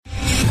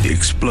The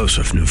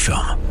explosive new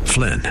film,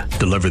 Flynn,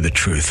 deliver the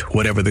truth,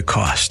 whatever the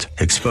cost,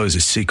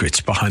 exposes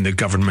secrets behind the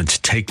government's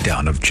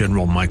takedown of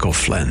General Michael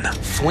Flynn.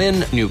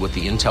 Flynn knew what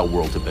the intel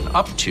world had been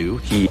up to.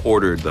 He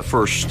ordered the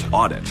first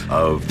audit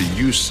of the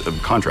use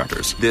of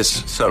contractors.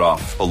 This set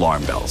off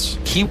alarm bells.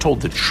 He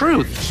told the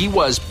truth. He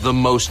was the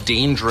most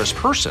dangerous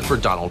person for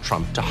Donald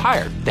Trump to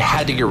hire. They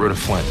had to get rid of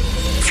Flynn.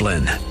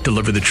 Flynn,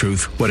 deliver the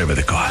truth, whatever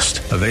the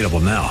cost. Available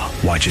now.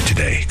 Watch it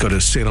today. Go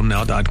to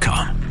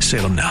salemnow.com.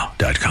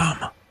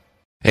 salemnow.com.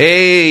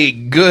 Hey,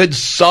 good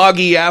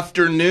soggy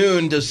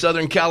afternoon to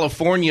Southern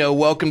California.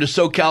 Welcome to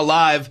SoCal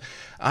Live.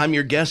 I'm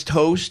your guest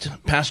host,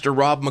 Pastor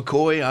Rob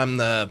McCoy. I'm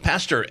the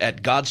pastor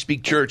at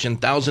Godspeak Church in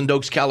Thousand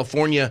Oaks,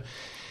 California.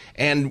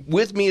 And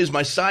with me is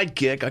my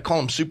sidekick. I call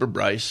him Super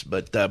Bryce,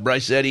 but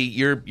Bryce Eddy,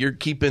 you're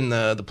keeping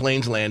the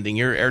planes landing.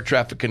 You're air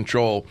traffic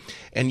control,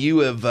 and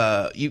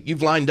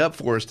you've lined up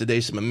for us today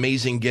some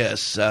amazing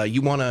guests.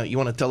 You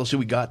wanna tell us who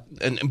we got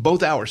in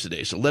both hours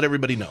today? So let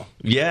everybody know.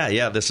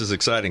 Yeah, this is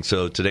exciting.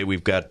 So today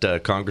we've got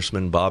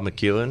Congressman Bob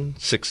McEwen,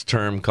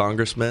 6th-term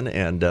congressman,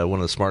 and one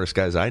of the smartest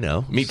guys I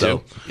know. Me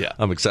too. Yeah,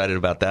 I'm excited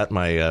about that.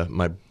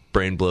 My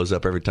brain blows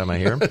up every time I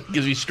hear him.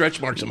 Gives me stretch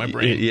marks on my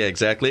brain. Yeah,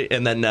 exactly.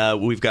 And then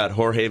we've got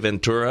Jorge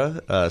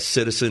Ventura, a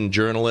citizen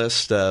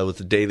journalist with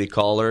the Daily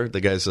Caller.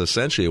 The guy's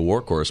essentially a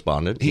war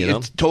correspondent.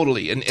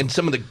 Totally. And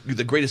some of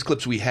the greatest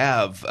clips we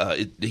have,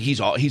 he's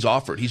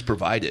offered, he's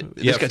provided.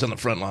 This guy's on the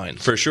front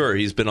lines. For sure.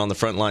 He's been on the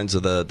front lines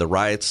of the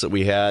riots that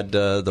we had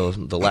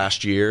the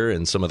last year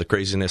and some of the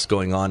craziness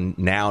going on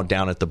now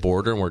down at the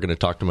border, and we're going to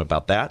talk to him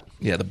about that.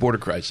 Yeah, the border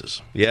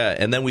crisis. Yeah,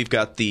 and then we've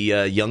got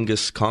the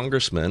youngest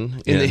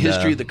congressman in the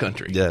history of the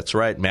country. That's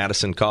right,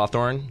 Madison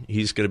Cawthorn.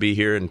 He's going to be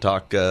here and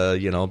talk,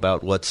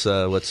 about what's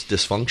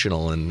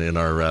dysfunctional in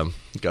our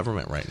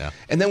government right now.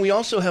 And then we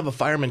also have a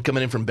fireman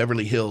coming in from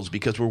Beverly Hills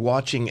because we're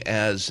watching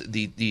as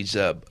these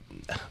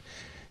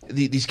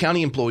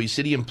county employees,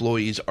 city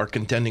employees, are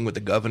contending with the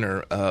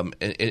governor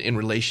in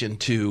relation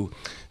to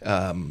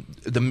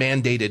the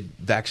mandated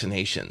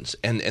vaccinations,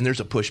 and there's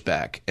a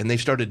pushback, and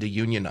they've started to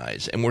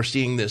unionize, and we're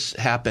seeing this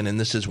happen, and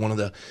this is one of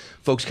the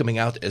folks coming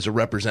out as a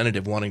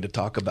representative wanting to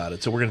talk about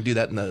it. So we're going to do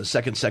that in the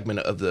second segment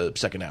of the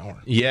second hour.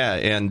 Yeah,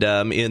 and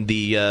in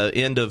the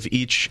end of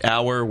each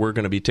hour, we're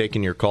going to be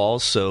taking your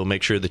calls, so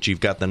make sure that you've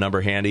got the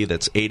number handy.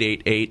 That's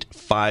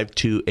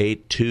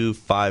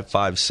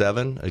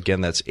 888-528-2557.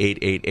 Again, that's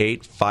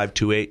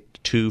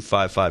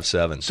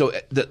 888-528-2557. So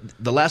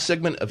the last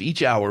segment of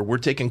each hour, we're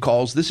taking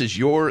calls. This is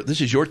your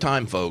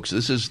time, folks.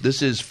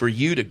 This is for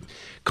you to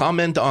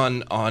comment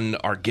on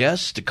our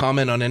guests, to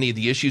comment on any of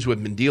the issues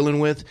we've been dealing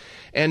with,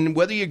 and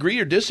whether you agree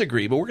or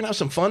disagree. But we're going to have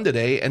some fun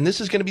today, and this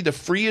is going to be the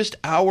freest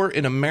hour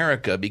in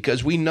America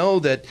because we know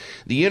that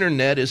the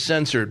internet is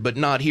censored, but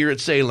not here at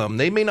Salem.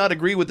 They may not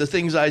agree with the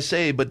things I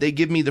say, but they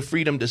give me the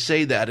freedom to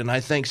say that, and I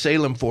thank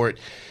Salem for it.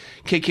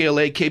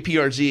 KKLA,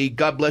 KPRZ,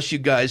 God bless you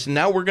guys.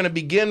 Now we're going to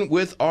begin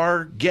with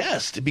our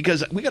guest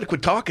because we got to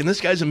quit talking.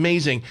 This guy's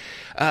amazing.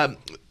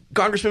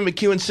 Congressman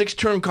McEwen,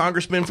 6th-term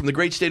congressman from the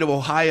great state of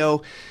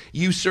Ohio.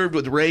 You served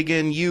with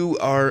Reagan. You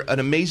are an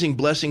amazing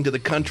blessing to the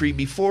country.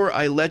 Before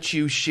I let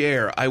you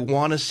share, I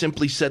want to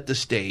simply set the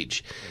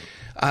stage.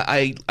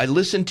 I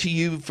listened to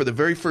you for the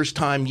very first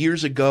time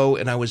years ago,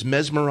 and I was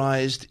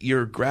mesmerized.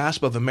 Your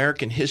grasp of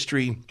American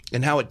history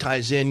and how it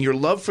ties in, your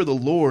love for the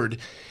Lord,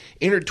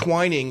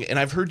 intertwining, and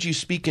I've heard you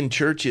speak in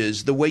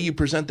churches. The way you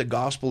present the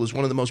gospel is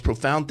one of the most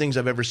profound things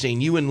I've ever seen.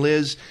 You and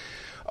Liz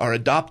are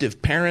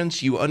adoptive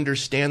parents. You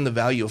understand the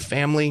value of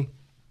family.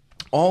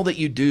 All that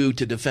you do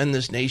to defend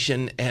this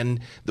nation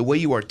and the way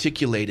you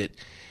articulate it.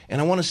 And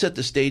I want to set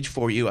the stage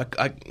for you.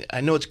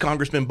 I know it's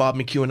Congressman Bob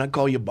McEwen. I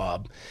call you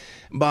Bob.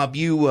 Bob,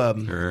 you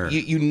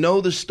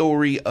know the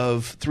story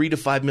of 3 to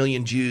 5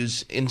 million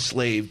Jews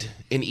enslaved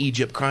in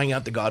Egypt, crying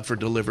out to God for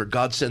deliver.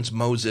 God sends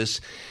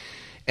Moses.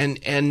 And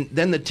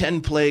then the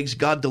 10 plagues,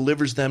 God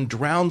delivers them,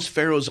 drowns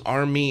Pharaoh's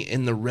army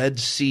in the Red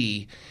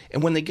Sea.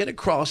 And when they get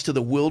across to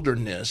the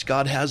wilderness,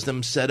 God has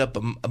them set up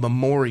a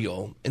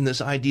memorial. And this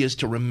idea is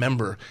to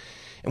remember.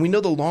 And we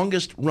know the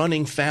longest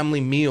running family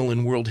meal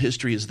in world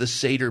history is the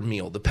Seder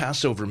meal, the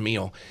Passover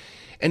meal.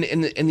 And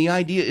the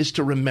idea is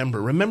to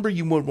remember. Remember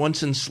you were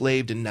once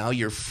enslaved and now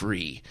you're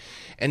free.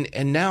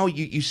 And now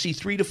you see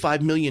 3 to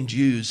 5 million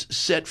Jews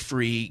set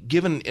free,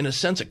 given in a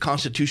sense a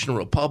constitutional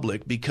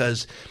republic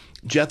because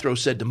Jethro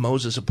said to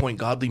Moses, appoint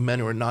godly men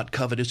who are not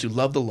covetous, who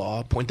love the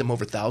law, appoint them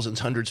over thousands,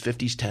 hundreds,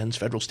 fifties, tens,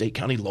 federal, state,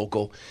 county,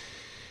 local.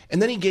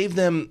 And then he gave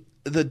them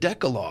the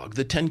Decalogue,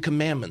 the 10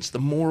 Commandments, the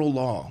moral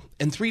law.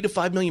 And 3 to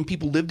 5 million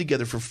people lived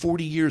together for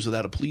 40 years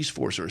without a police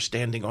force or a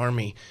standing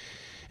army.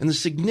 And the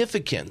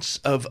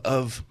significance of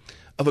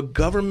a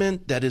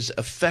government that is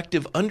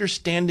effective,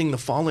 understanding the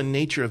fallen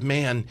nature of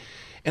man.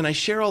 And I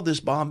share all this,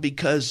 Bob,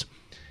 because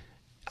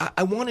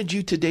I wanted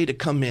you today to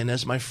come in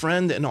as my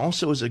friend and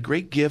also as a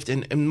great gift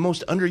and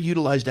most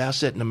underutilized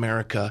asset in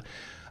America.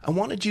 I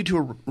wanted you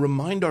to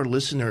remind our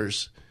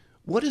listeners,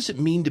 what does it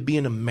mean to be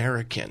an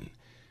American?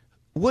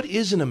 What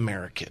is an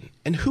American?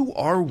 And who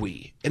are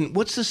we? And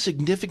what's the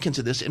significance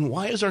of this? And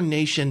why is our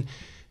nation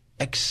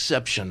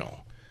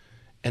exceptional?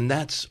 And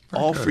that's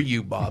all for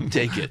you, Bob.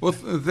 Take it. Well,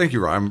 thank you,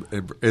 Rob.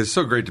 It's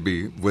so great to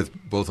be with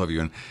both of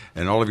you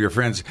and all of your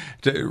friends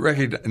to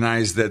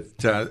recognize that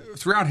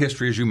throughout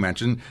history, as you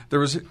mentioned, there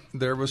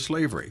was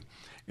slavery.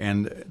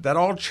 And that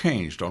all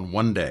changed on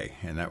one day,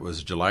 and that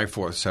was July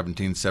 4th,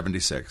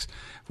 1776,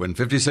 when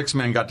 56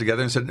 men got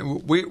together and said,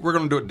 we're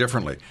going to do it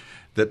differently.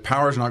 That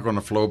power is not going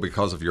to flow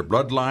because of your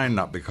bloodline,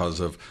 not because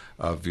of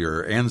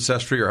your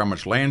ancestry or how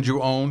much land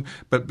you own,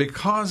 but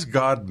because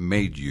God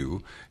made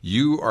you,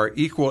 you are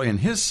equal in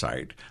His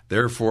sight.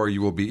 Therefore,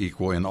 you will be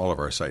equal in all of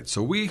our sight.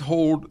 So we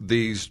hold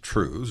these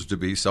truths to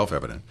be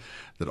self-evident,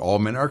 that all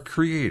men are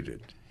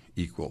created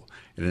equal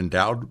and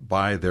endowed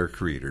by their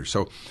Creator.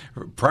 So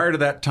prior to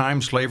that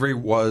time, slavery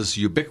was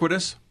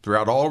ubiquitous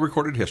throughout all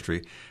recorded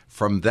history.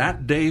 From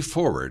that day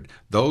forward,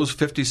 those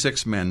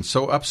 56 men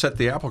so upset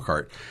the apple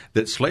cart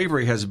that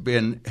slavery has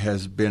been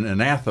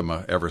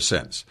anathema ever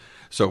since.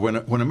 So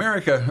when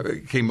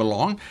America came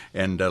along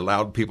and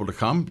allowed people to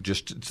come,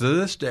 just to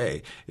this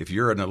day, if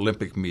you're at an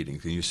Olympic meeting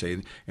and you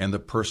say, and the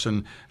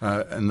person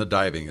in the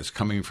diving is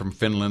coming from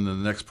Finland,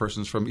 and the next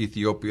person's from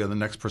Ethiopia, the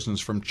next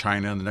person's from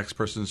China, and the next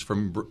person's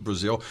from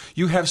Brazil,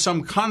 you have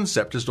some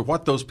concept as to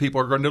what those people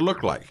are going to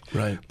look like.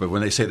 Right. But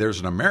when they say there's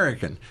an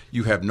American,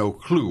 you have no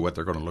clue what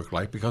they're going to look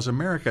like, because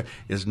America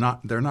is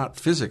they're not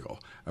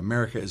physical.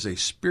 America is a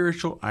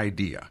spiritual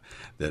idea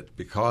that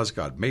because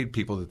God made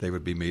people, that they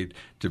would be made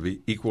to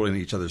be equal in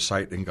each other's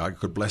sight, and God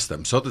could bless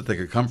them so that they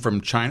could come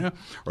from China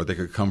or they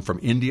could come from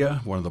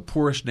India, one of the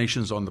poorest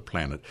nations on the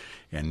planet.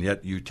 And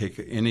yet you take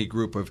any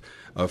group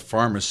of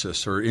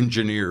pharmacists or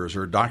engineers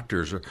or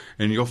doctors,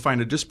 and you'll find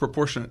a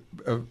disproportionate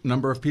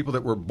number of people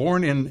that were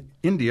born in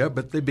India,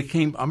 but they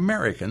became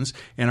Americans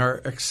and are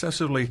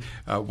excessively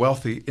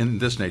wealthy in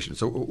this nation.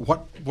 So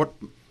what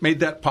made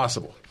that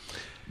possible?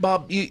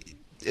 Bob,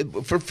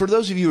 for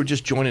those of you who are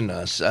just joining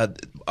us,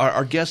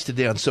 our guest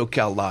today on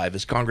SoCal Live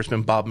is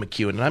Congressman Bob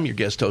McEwen, and I'm your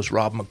guest host,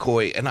 Rob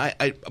McCoy.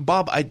 And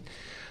Bob, I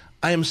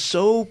am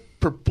so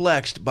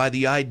perplexed by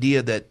the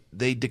idea that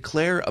they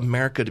declare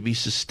America to be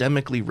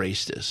systemically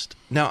racist.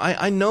 Now,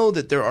 I know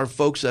that there are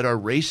folks that are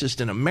racist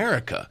in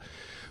America,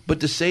 but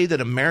to say that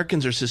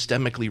Americans are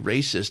systemically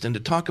racist and to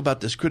talk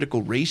about this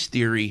critical race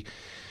theory,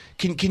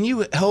 can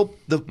you help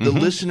the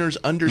listeners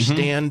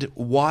understand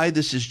why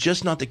this is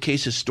just not the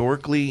case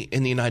historically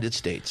in the United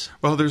States?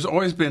 Well, there's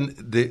always been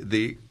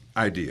the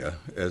idea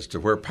as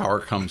to where power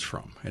comes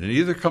from. And it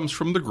either comes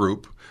from the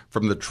group,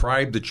 from the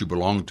tribe that you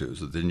belong to,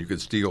 so then you could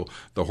steal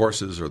the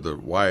horses or the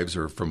wives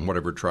or from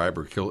whatever tribe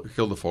or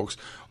kill the folks,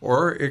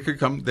 or it could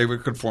come,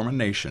 could form a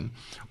nation,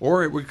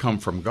 or it would come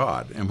from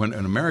God. And when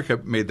America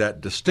made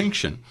that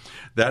distinction,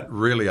 that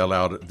really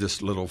allowed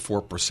this little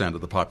 4%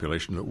 of the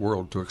population of the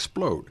world to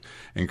explode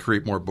and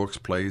create more books,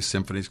 plays,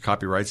 symphonies,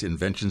 copyrights,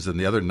 inventions than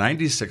the other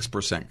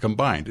 96%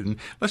 combined. And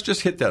let's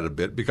just hit that a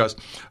bit, because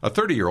a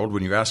 30-year-old,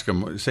 when you ask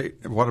them, say,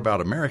 what about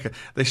America?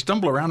 They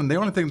stumble around, and the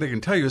only thing they can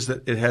tell you is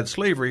that it had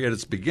slavery at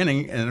its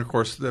beginning, and of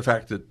course the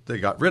fact that they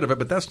got rid of it,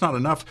 but that's not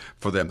enough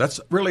for them. That's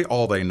really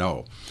all they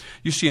know.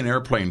 You see an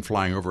airplane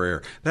flying over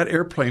air. That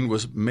airplane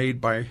was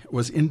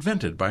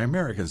invented by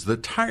Americans. The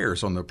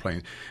tires on the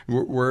plane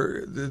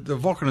were the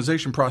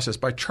vulcanization process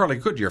by Charlie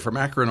Goodyear from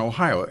Akron,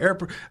 Ohio.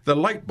 The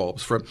light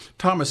bulbs from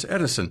Thomas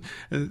Edison.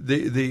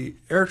 The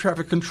air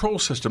traffic control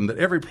system that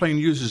every plane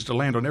uses to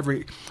land on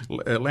every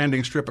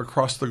landing strip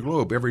across the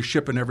globe, every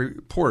ship in every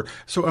port.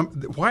 So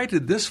why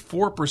did this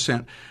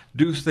 4%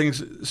 do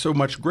things so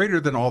much greater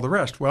than all the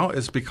rest? Well,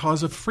 it's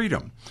because of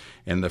freedom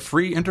and the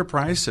free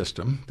enterprise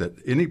system that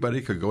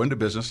anybody could go into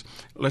business.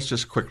 Let's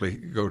just quickly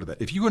go to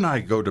that. If you and I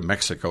go to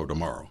Mexico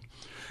tomorrow,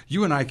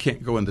 you and I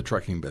can't go in the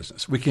trucking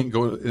business. We can't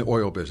go in the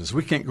oil business.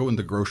 We can't go in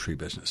the grocery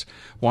business.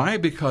 Why?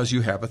 Because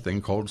you have a thing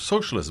called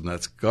socialism.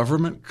 That's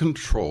government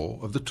control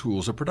of the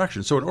tools of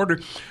production. So in order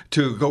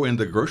to go in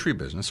the grocery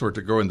business or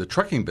to go in the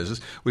trucking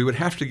business, we would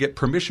have to get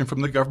permission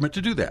from the government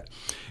to do that.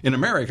 In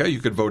America,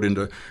 you could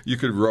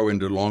row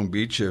into Long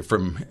Beach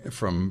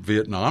from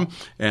Vietnam,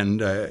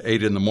 and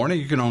 8 in the morning,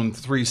 you can own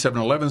 3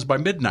 7-Elevens by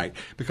midnight.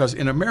 Because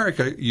in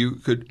America, you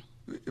could,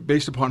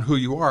 based upon who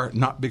you are,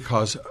 not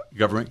because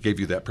government gave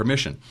you that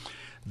permission.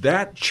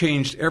 That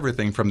changed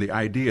everything from the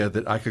idea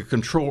that I could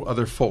control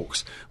other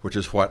folks, which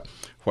is what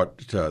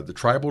the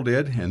tribal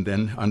did. And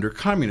then under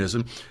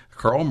communism,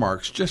 Karl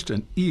Marx, just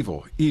an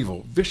evil,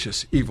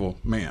 vicious, evil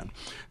man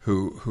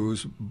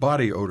whose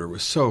body odor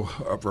was so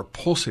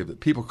repulsive that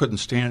people couldn't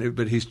stand it.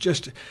 But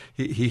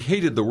he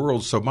hated the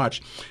world so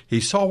much. He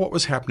saw what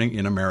was happening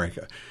in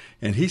America.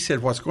 And he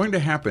said what's going to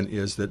happen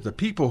is that the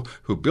people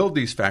who build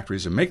these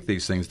factories and make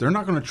these things, they're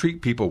not going to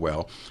treat people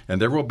well.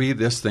 And there will be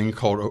this thing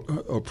called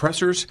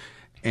oppressors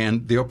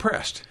and the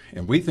oppressed.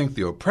 And we think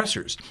the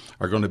oppressors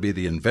are going to be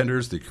the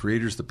inventors, the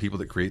creators, the people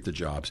that create the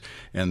jobs.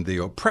 And the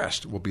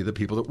oppressed will be the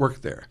people that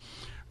work there.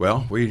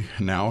 Well, we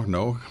now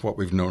know what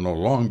we've known all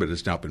along, but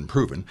it's now been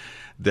proven,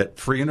 that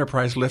free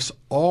enterprise lifts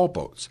all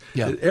boats.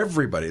 Yeah. That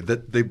everybody,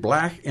 that the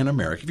black in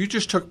America, if you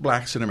just took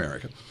blacks in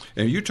America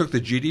and you took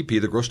the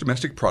GDP, the gross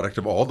domestic product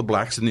of all the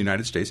blacks in the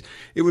United States,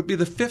 it would be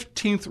the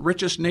 15th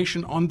richest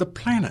nation on the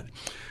planet.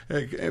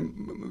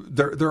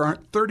 There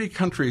aren't 30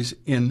 countries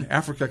in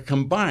Africa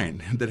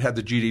combined that had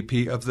the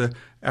GDP of the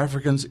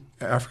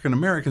African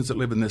Americans that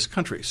live in this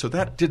country. So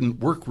that didn't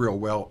work real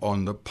well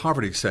on the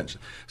poverty sense.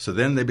 So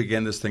then they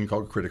began this thing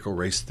called critical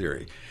race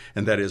theory.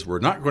 And that is, we're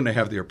not going to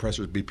have the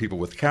oppressors be people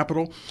with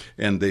capital,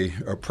 and the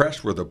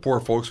oppressed were the poor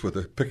folks with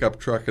the pickup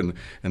truck and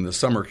the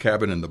summer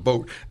cabin and the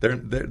boat.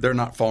 They're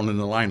not falling in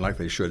the line like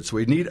they should. So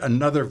we need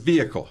another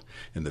vehicle.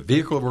 And the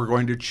vehicle we're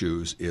going to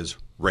choose is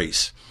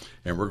race.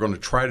 And we're going to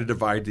try to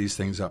divide these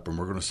things up, and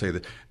we're going to say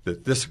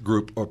that this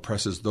group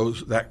oppresses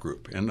that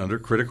group. And under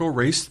critical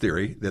race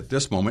theory, at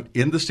this moment,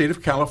 in the state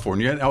of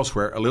California and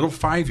elsewhere, a little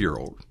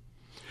 5-year-old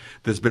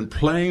that's been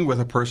playing with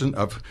a person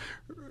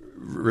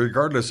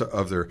regardless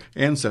of their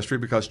ancestry,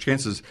 because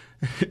chances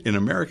in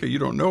America, you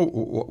don't know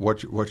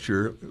what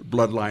your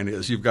bloodline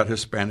is. You've got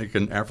Hispanic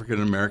and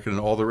African American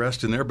and all the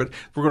rest in there, but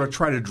we're going to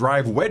try to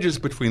drive wedges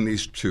between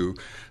these two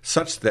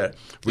such that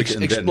we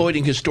can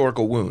exploiting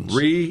historical wounds,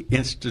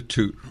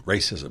 reinstitute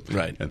racism.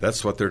 Right. And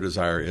that's what their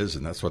desire is,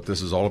 and that's what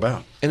this is all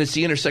about. And it's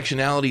the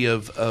intersectionality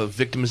of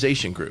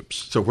victimization groups.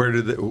 So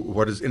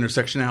what is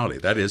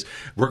intersectionality? That is,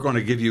 we're going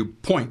to give you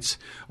points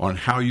on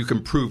how you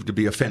can prove to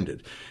be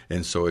offended.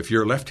 And so if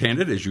you're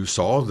left-handed, as you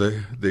saw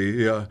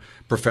the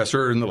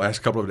professor in the last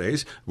couple of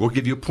days, we'll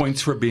give you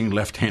points for being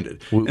left-handed.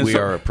 We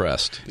are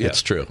oppressed. Yeah.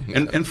 It's true.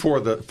 And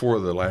for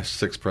the last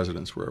 6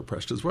 presidents were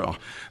oppressed as well,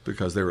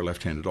 because they were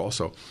left-handed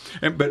also.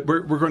 But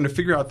we're going to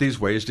figure out these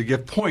ways to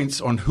give points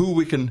on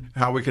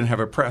how we can have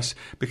oppressed,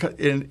 because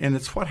and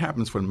it's what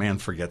happens when man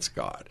forgets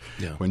God.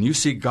 Yeah. When you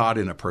see God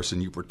in a person,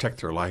 you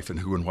protect their life and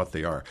who and what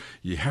they are.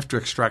 You have to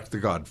extract the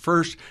God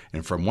first,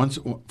 and from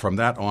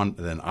that on,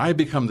 then I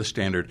become the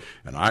standard,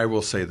 and I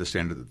will say the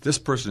standard that this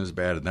person is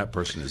bad and that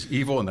person is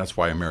evil, and that's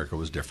why America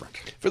was different.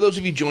 For those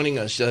of you joining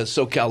us,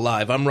 SoCal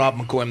Live, I'm Rob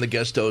McCoy. I'm the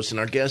guest host, and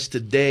our guest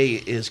today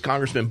is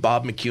Congressman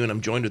Bob McCune.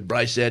 I'm joined with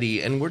Bryce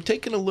Eddy, and we're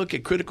taking a look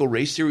at critical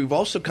race theory. We've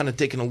also kind of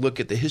taken a look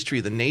at the history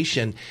of the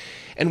nation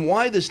and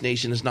why this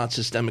nation is not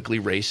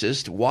systemically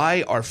racist,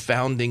 why our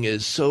founding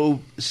is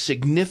so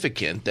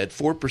significant that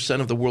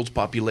 4% of the world's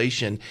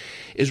population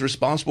is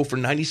responsible for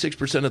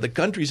 96% of the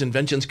country's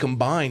inventions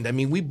combined. I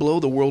mean, we blow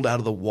the world out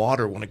of the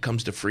water when it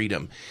comes to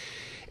freedom.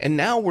 And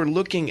now we're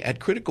looking at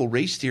critical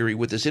race theory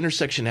with this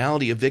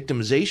intersectionality of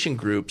victimization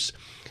groups.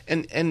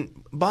 And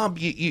Bob,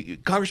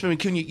 Congressman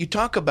McCune, you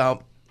talk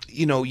about,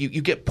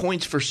 you get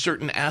points for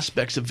certain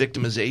aspects of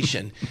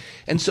victimization.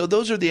 And so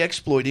those are the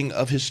exploiting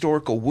of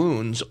historical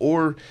wounds,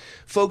 or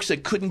folks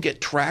that couldn't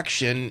get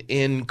traction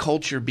in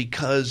culture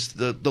because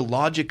the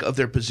logic of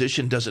their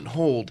position doesn't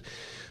hold.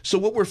 So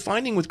what we're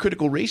finding with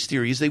critical race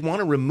theory is they want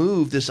to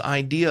remove this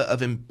idea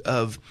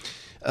of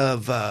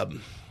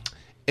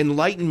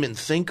Enlightenment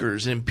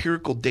thinkers and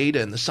empirical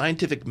data and the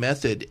scientific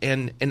method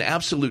and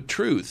absolute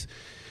truth.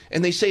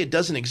 And they say it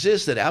doesn't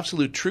exist, that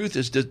absolute truth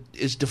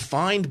is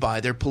defined by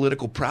their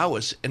political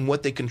prowess and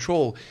what they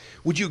control.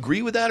 Would you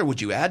agree with that, or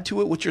would you add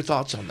to it? What's your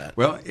thoughts on that?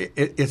 Well,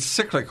 it's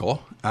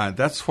cyclical.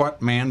 That's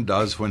what man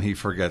does when he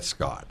forgets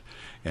God.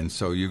 And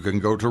so you can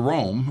go to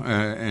Rome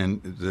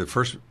and the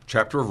first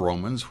chapter of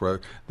Romans,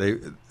 where they,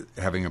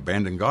 having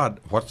abandoned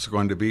God, what's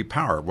going to be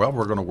power? Well,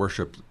 we're going to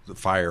worship the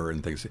fire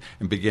and things,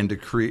 and begin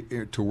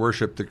to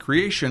worship the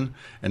creation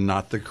and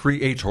not the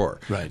creator.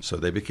 Right. So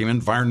they became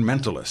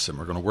environmentalists, and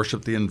we're going to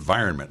worship the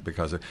environment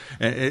because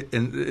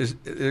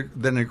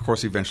then, of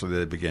course, eventually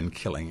they began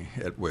killing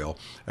at will.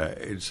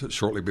 It's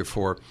shortly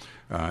before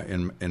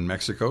in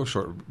Mexico,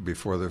 short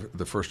before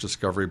the first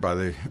discovery by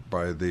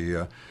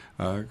the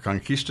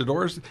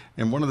conquistadors.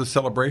 In one of the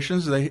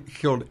celebrations, they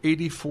killed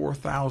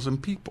 84,000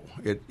 people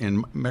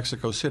in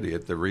Mexico City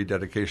at the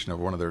rededication of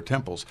one of their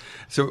temples.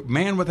 So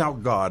man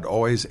without God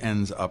always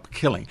ends up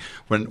killing.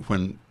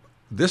 When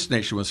this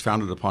nation was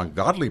founded upon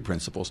godly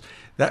principles,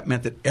 that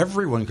meant that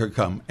everyone could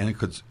come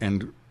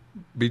and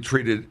be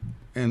treated,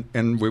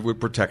 and we would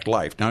protect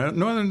life. Now,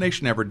 no other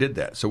nation ever did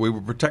that. So we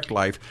would protect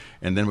life,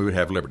 and then we would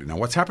have liberty. Now,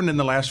 what's happened in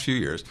the last few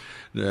years,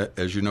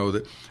 as you know,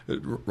 that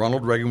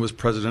Ronald Reagan was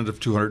president of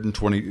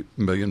 220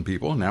 million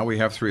people. Now we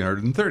have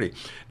 330.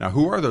 Now,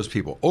 who are those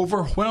people?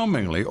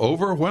 Overwhelmingly,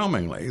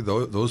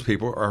 those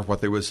people are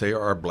what they would say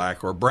are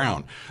black or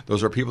brown.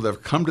 Those are people that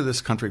have come to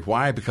this country.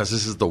 Why? Because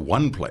this is the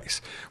one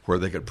place where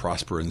they could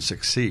prosper and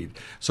succeed.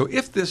 So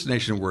if this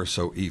nation were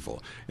so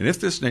evil, and if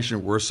this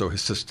nation were so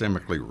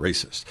systemically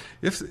racist,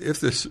 if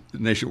this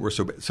nation were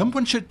so bad,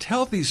 someone should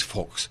tell these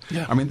folks.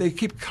 Yeah. I mean, they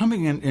keep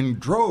coming in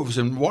droves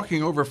and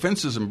walking over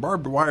fences and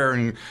barbed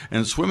wire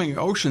and swimming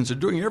oceans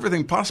and doing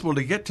everything possible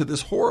to get to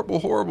this horrible,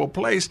 horrible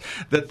place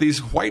that these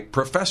white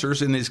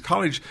professors in these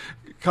college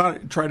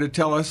try to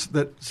tell us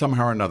that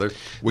somehow or another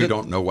we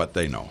don't know what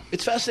they know.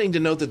 It's fascinating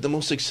to note that the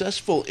most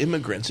successful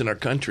immigrants in our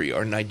country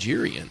are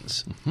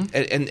Nigerians.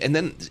 Mm-hmm. And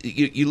then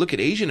you look at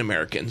Asian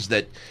Americans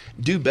that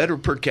do better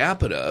per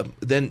capita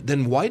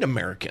than white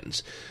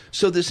Americans.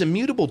 So this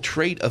immutable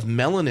trait of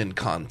melanin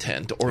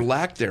content or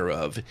lack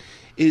thereof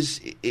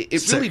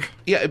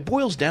it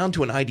boils down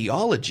to an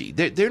ideology.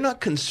 They're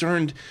not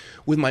concerned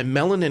with my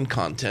melanin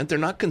content. They're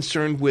not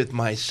concerned with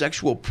my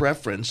sexual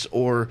preference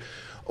or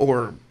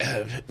or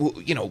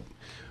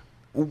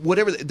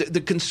whatever.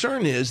 The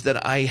concern is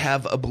that I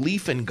have a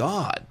belief in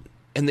God.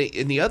 And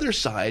the other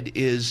side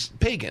is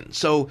pagan.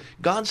 So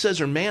God says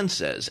or man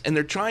says, and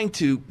they're trying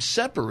to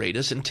separate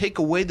us and take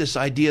away this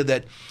idea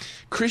that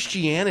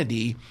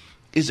Christianity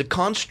is a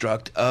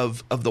construct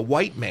of the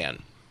white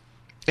man.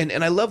 And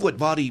I love what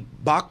Voddie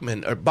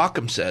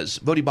Baucham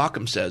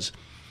says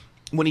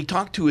when he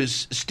talked to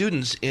his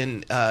students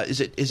in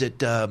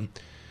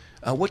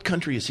what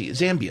country is he?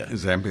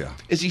 Zambia.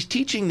 As he's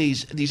teaching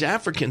these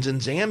Africans in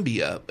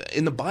Zambia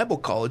in the Bible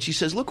college, he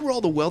says, look where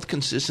all the wealth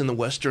consists in the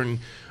Western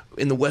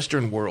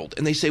world.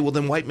 And they say, well,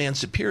 then white man's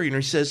superior.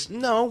 And he says,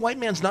 no, white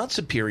man's not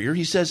superior.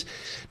 He says,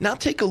 now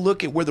take a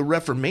look at where the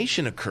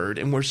Reformation occurred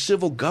and where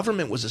civil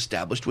government was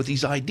established with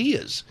these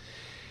ideas.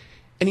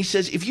 And he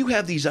says, if you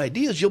have these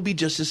ideas, you'll be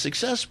just as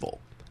successful.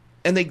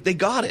 And they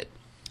got it.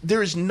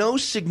 There is no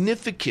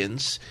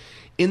significance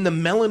in the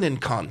melanin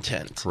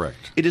content.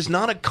 Correct. It is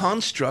not a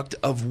construct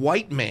of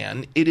white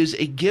man. It is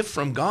a gift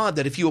from God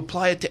that if you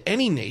apply it to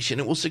any nation,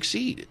 it will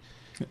succeed.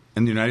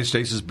 And the United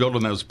States is built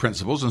on those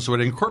principles, and so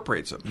it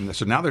incorporates them. And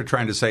so now they're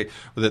trying to say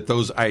that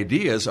those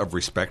ideas of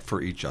respect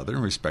for each other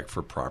and respect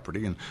for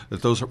property, and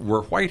that those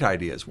were white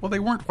ideas. Well, they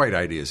weren't white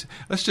ideas.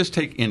 Let's just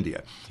take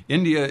India.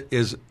 India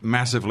is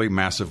massively,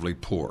 massively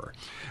poor.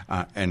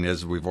 And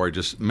as we've already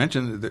just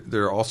mentioned,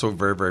 they're also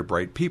very, very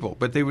bright people.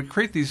 But they would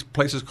create these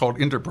places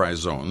called enterprise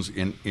zones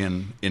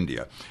in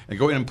India and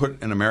go in and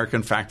put an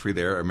American factory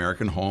there,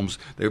 American homes.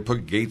 They would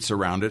put gates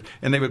around it,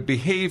 and they would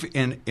behave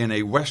in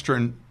a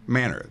Western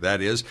manner.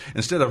 That is,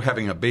 instead of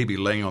having a baby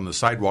laying on the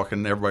sidewalk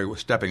and everybody was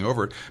stepping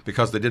over it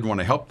because they didn't want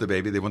to help the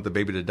baby, they want the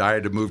baby to die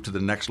to move to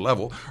the next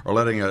level, or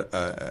letting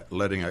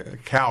a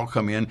cow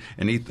come in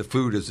and eat the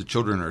food as the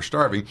children are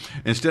starving.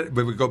 Instead,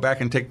 we would go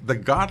back and take the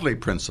godly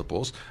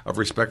principles of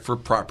respect for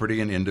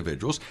property and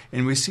individuals,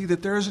 and we see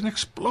that there is an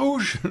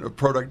explosion of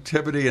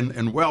productivity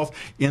and wealth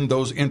in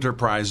those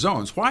enterprise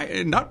zones.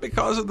 Why? Not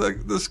because of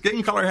the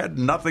skin color had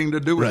nothing to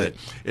do with it.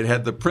 It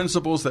had the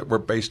principles that were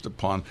based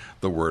upon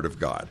the Word of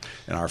God.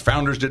 And our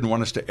founders didn't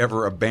want us to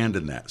ever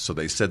abandon that. So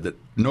they said that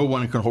no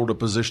one can hold a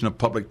position of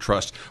public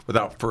trust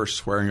without first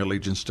swearing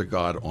allegiance to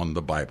God on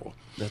the Bible.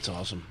 That's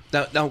awesome.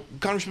 Now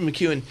Congressman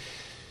McEwen,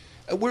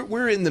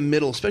 we're in the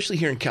middle, especially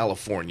here in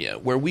California,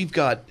 where we've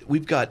got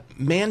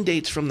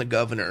mandates from the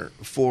governor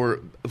for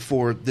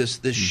this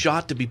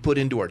shot to be put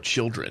into our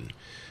children.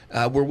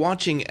 We're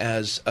watching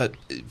as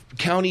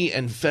county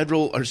and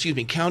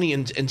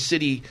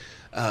city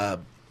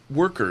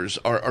workers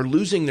are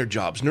losing their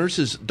jobs.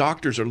 Nurses,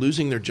 doctors are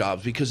losing their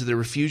jobs because of their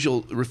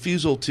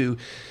refusal to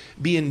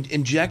be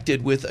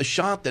injected with a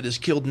shot that has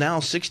killed now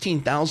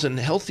 16,000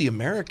 healthy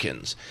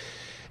Americans.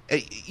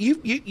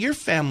 Your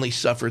family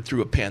suffered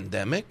through a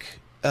pandemic.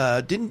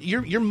 Didn't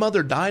your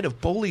mother died of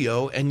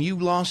polio, and you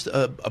lost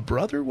a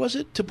brother, was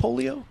it, to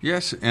polio?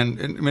 Yes, and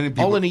many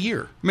people, all in a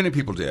year. Many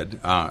people did.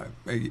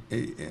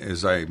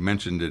 As I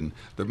mentioned in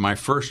my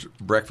first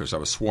breakfast, I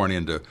was sworn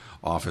into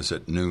office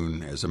at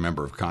noon as a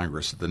member of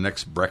Congress. The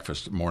next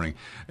breakfast morning,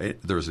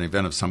 there was an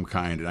event of some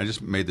kind, and I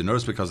just made the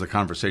notice because the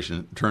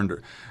conversation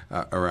turned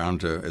around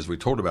to, as we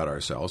told about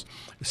ourselves,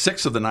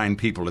 6 of the 9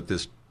 people at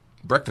this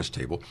breakfast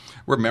table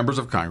were members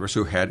of Congress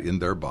who had in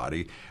their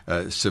body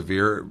a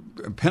severe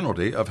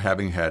penalty of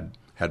having had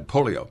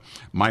polio.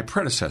 My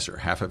predecessor,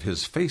 half of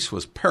his face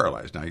was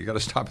paralyzed. Now, you got to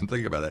stop and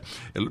think about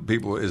that.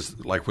 People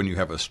is like when you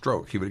have a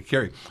stroke. He would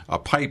carry a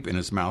pipe in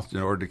his mouth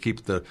in order to keep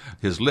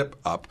his lip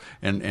up,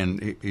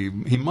 and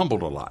he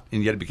mumbled a lot.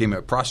 And yet he became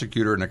a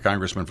prosecutor and a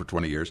congressman for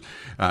 20 years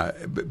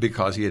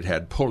because he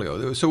had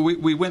polio. So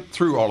we went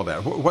through all of that.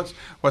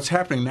 What's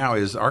happening now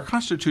is our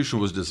Constitution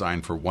was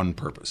designed for one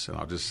purpose, and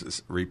I'll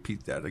just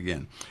repeat that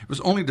again. It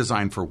was only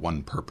designed for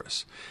one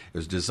purpose. It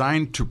was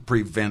designed to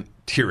prevent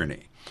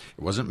tyranny.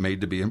 It wasn't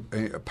made to be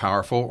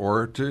powerful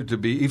or to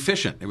be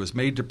efficient. It was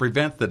made to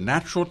prevent the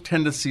natural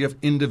tendency of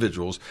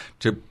individuals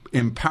to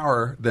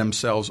empower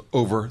themselves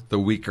over the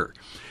weaker.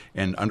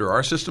 And under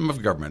our system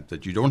of government,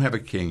 that you don't have a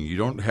king, you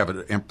don't have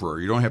an emperor,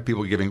 you don't have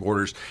people giving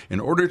orders. In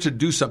order to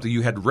do something,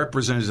 you had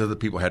representatives of the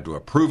people had to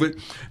approve it.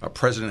 A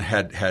president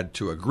had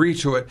to agree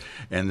to it,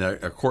 and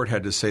a court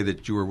had to say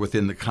that you were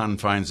within the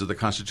confines of the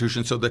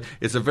Constitution. So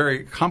it's a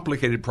very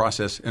complicated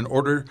process in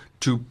order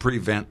to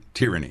prevent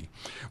tyranny.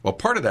 Well,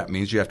 part of that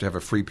means you have to have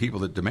a free people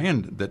that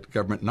demand that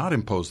government not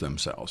impose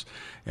themselves.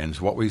 And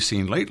what we've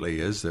seen lately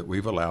is that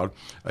we've allowed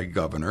a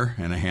governor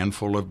and a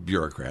handful of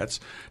bureaucrats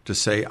to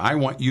say, I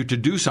want you to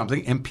do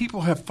something, and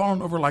people have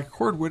fallen over like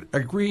cordwood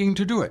agreeing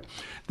to do it.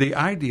 The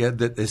idea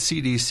that the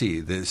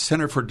CDC, the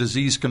Center for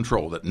Disease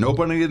Control, that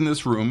nobody in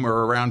this room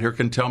or around here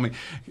can tell me,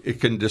 it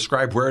can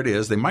describe where it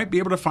is. They might be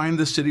able to find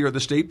the city or the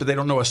state, but they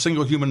don't know a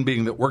single human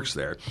being that works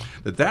there.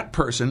 That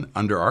person,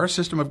 under our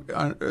system of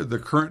the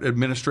current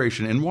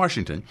administration in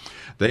Washington,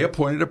 they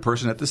appointed a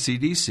person at the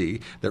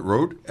CDC that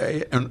wrote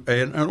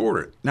an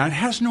order. Now, it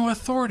has no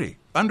authority.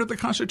 under the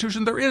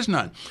Constitution, there is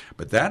none.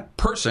 But that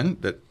person,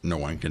 that no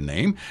one can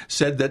name,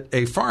 said that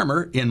a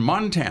farmer in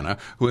Montana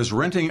who is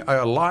renting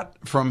a lot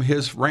from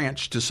his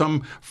ranch to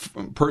some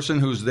person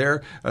who's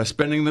there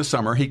spending the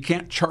summer, he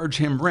can't charge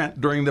him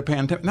rent during the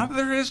pandemic. Now,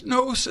 there is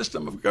no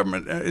system of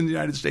government in the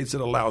United States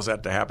that allows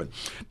that to happen.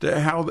 To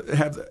have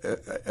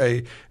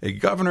a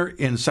governor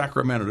in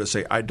Sacramento to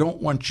say, I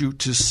don't want you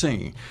to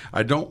sing.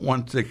 I don't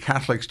want the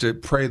Catholics to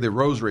pray the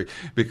rosary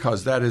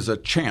because that is a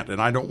chant,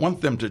 and I don't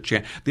want them to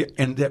chant.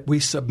 And that we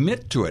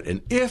submit to it.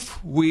 And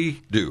if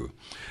we do,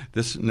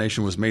 this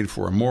nation was made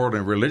for a moral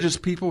and religious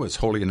people. It's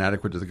wholly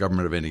inadequate to the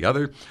government of any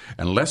other.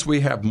 Unless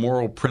we have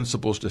moral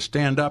principles to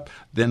stand up,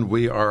 then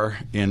we are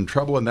in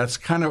trouble, and that's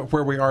kind of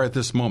where we are at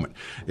this moment.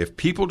 If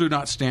people do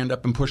not stand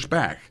up and push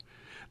back,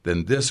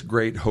 then this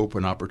great hope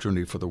and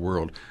opportunity for the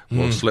world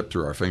will slip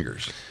through our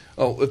fingers.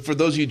 Oh, for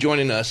those of you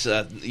joining us,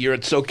 you're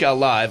at SoCal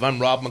Live. I'm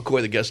Rob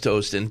McCoy, the guest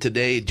host, and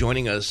today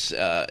joining us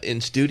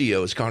in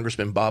studio is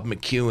Congressman Bob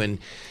McEwen.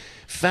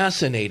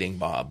 Fascinating,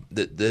 Bob,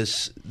 that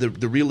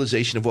the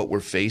realization of what we're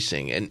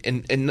facing,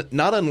 and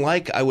not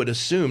unlike, I would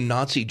assume,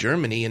 Nazi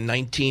Germany in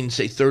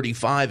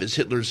 1935, as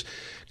Hitler's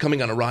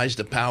coming on a rise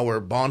to power.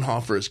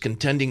 Bonhoeffer is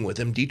contending with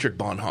him, Dietrich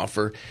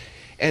Bonhoeffer.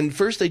 And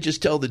first they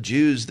just tell the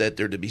Jews that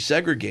they're to be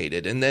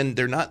segregated, and then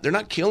they're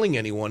not killing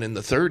anyone in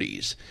the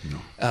 30s. No.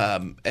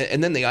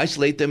 And then they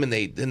isolate them, and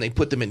they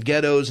put them in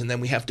ghettos, and then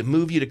we have to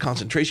move you to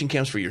concentration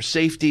camps for your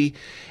safety.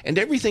 And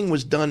everything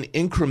was done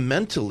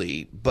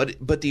incrementally,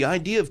 but the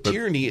idea of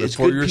tyranny is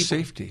for good your people,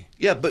 safety.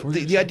 Yeah, but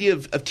the idea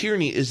of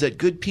tyranny is that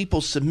good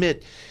people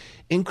submit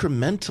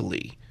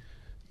incrementally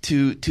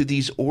to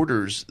these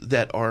orders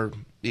that are.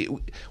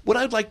 What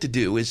I'd like to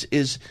do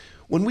is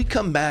when we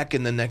come back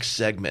in the next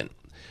segment,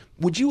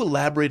 would you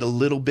elaborate a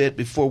little bit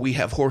before we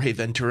have Jorge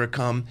Ventura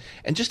come,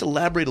 and just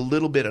elaborate a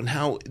little bit on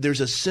how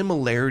there's a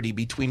similarity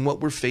between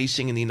what we're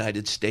facing in the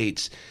United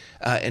States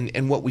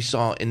and what we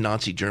saw in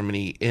Nazi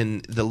Germany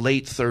in the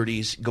late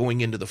 30s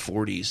going into the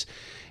 40s,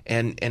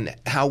 and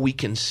how we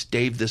can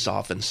stave this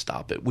off and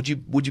stop it. Would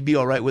you be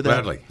all right with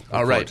that? Gladly.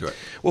 All right.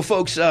 Well,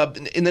 folks,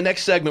 in the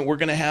next segment, we're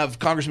going to have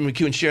Congressman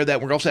McEwen share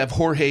that. We're going to also have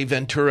Jorge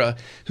Ventura,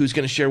 who's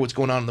going to share what's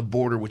going on the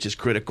border, which is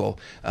critical.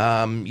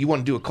 You want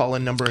to do a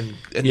call-in number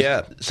and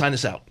sign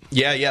us out?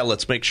 Yeah.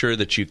 Let's make sure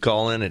that you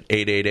call in at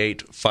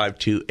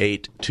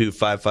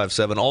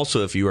 888-528-2557.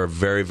 Also, if you are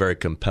very, very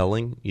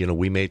compelling,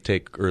 we may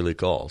take early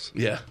calls.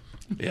 Yeah.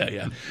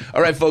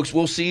 All right, folks,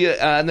 we'll see you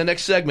in the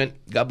next segment.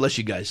 God bless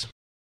you guys.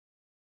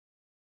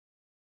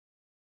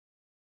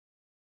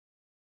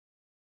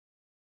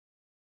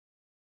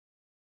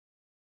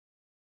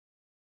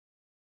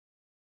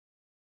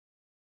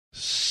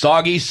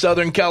 Soggy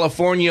Southern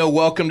California,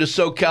 welcome to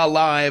SoCal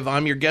Live.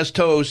 I'm your guest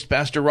host,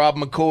 Pastor Rob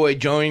McCoy,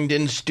 joined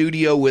in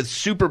studio with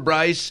Super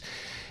Bryce.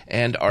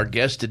 And our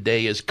guest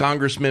today is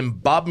Congressman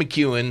Bob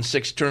McEwen,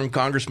 sixth-term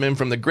congressman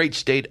from the great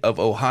state of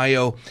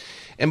Ohio.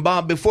 And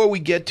Bob, before we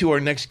get to our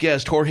next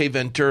guest, Jorge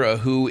Ventura,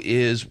 who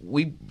is,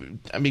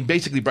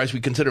 basically, Bryce, we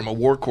consider him a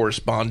war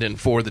correspondent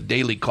for the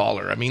Daily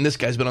Caller. This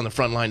guy's been on the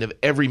front line of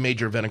every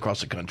major event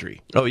across the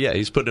country. Oh, yeah.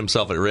 He's put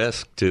himself at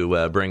risk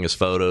to bring us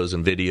photos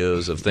and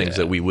videos of things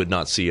that we would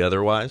not see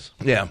otherwise.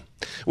 Yeah.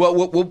 Well,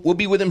 we'll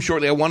be with him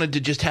shortly. I wanted to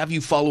just have you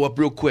follow up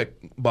real quick,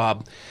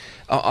 Bob,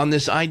 on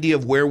this idea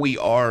of where we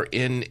are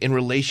in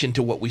relation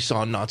to what we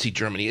saw in Nazi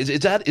Germany.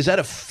 Is that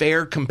a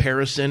fair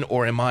comparison,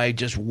 or am I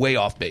just way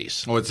off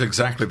base? Well, it's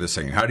exactly the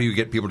same. How do you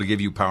get people to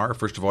give you power?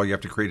 First of all, you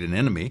have to create an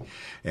enemy.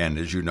 And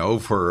as you know,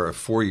 for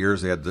 4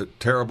 years, they had the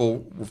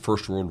terrible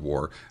First World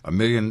War, 1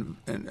 million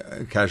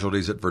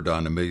casualties at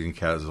Verdun, 1 million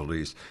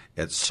casualties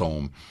at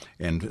Somme.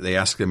 And they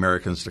asked the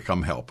Americans to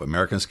come help.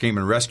 Americans came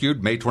and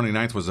rescued. May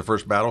 29th was the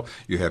first battle.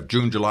 You have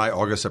June, July,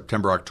 August,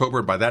 September,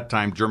 October. By that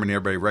time, Germany,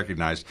 everybody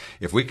recognized,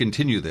 if we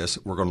continue this,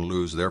 we're going to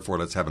lose. Therefore,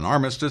 let's have an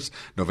armistice.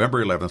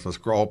 November 11th, let's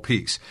call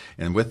peace.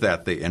 And with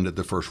that, they ended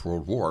the First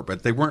World War.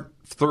 But they weren't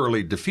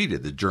thoroughly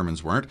defeated. The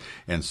Germans weren't.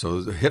 And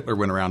so Hitler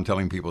went around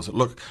telling people, said,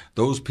 look,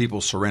 those people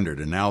surrendered.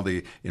 And now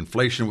the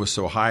inflation was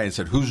so high, and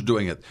said, who's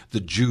doing it? The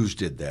Jews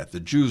did that. The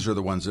Jews are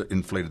the ones that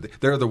inflated.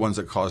 They're the ones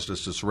that caused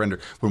us to surrender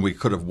when we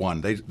could have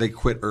won. They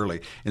quit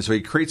early. And so he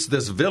creates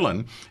this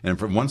villain.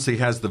 And once he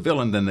has the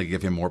villain, then they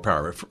give him more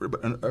power.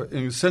 An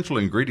essential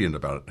ingredient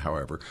about it,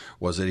 however,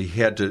 was that he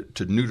had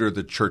to neuter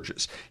the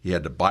churches. He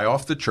had to buy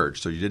off the church,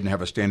 so you didn't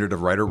have a standard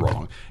of right or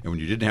wrong. And when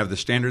you didn't have the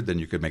standard, then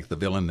you could make the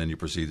villain, then you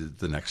proceeded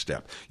to the next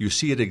step. You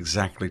see it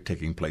exactly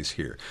taking place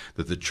here,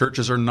 that the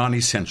churches are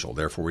non-essential.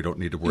 Therefore, we don't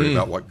need to worry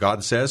about what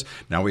God says.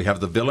 Now we have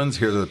the villains.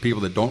 Here are the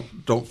people that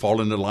don't fall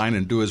into line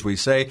and do as we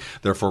say.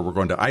 Therefore, we're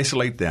going to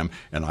isolate them,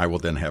 and I will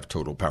then have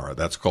total power.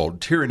 That's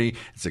called tyranny.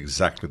 It's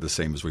exactly the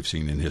same as we've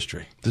seen in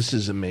history. This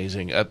is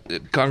amazing.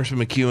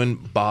 Congressman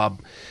McEwen,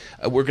 Bob,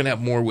 We're going to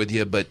have more with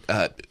you, but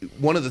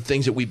one of the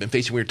things that we've been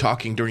facing, we were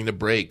talking during the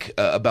break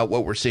about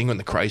what we're seeing on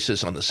the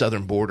crisis on the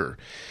southern border.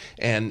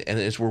 And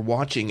as we're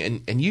watching,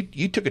 and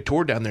you took a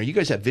tour down there, you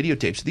guys have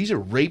videotapes. These are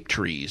rape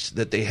trees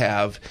that they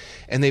have,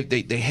 and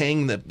they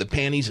hang the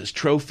panties as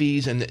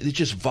trophies, and it's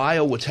just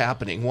vile what's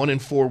happening. 1 in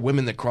 4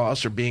 women that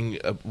cross are being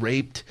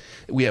raped.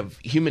 We have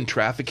human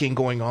trafficking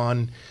going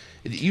on.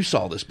 You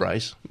saw this,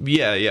 Bryce.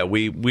 Yeah.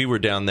 We were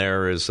down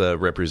there as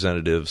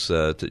representatives,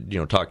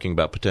 talking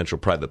about potential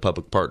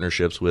private-public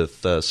partnerships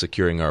with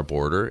securing our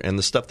border. And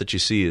the stuff that you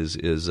see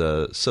is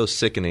so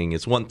sickening.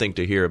 It's one thing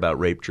to hear about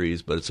rape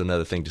trees, but it's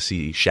another thing to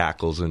see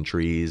shackles in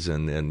trees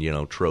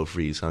and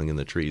trophies hung in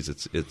the trees.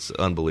 It's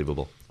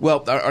unbelievable.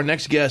 Well, our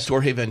next guest,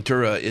 Jorge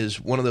Ventura, is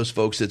one of those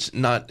folks that's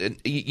not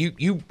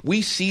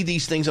we see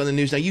these things on the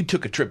news. Now, you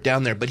took a trip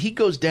down there, but he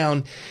goes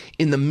down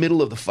in the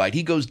middle of the fight.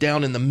 He goes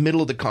down in the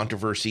middle of the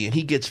controversy, and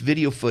he gets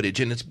video footage,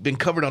 and it's been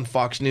covered on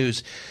Fox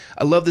News.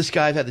 I love this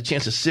guy. I've had the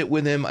chance to sit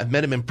with him. I've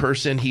met him in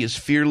person. He is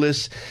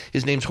fearless.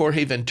 His name's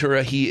Jorge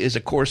Ventura. He is a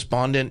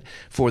correspondent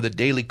for the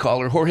Daily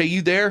Caller. Jorge,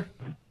 you there?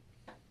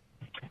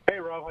 Hey,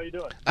 Rob, how you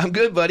doing? I'm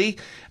good, buddy.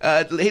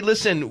 Hey,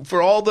 listen,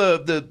 for all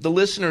the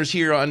listeners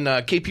here on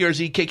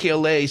KPRZ,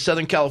 KKLA,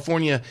 Southern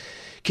California,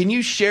 can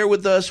you share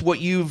with us what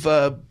you've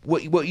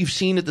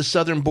seen at the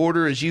southern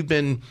border as you've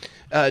been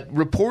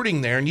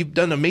reporting there, and you've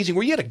done amazing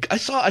work? I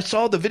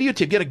saw the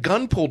videotape. You had a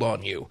gun pulled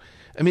on you.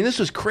 I mean, this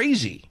was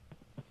crazy.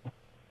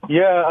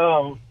 Yeah,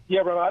 Rob.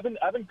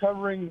 I've been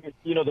covering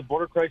the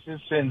border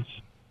crisis since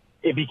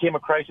it became a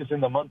crisis in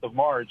the month of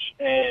March,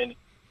 and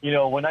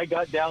when I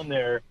got down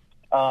there.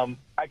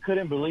 I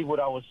couldn't believe what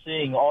I was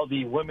seeing, all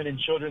the women and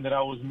children that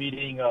I was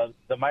meeting,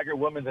 the migrant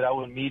women that I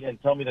would meet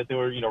and tell me that they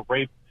were,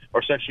 raped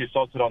or sexually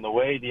assaulted on the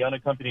way, the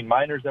unaccompanied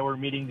minors that we're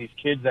meeting, these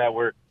kids that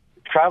were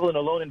traveling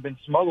alone and been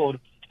smuggled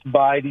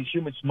by these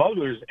human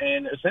smugglers.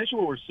 And essentially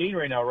what we're seeing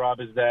right now, Rob,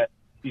 is that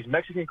these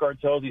Mexican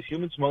cartels, these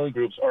human smuggling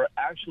groups are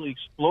actually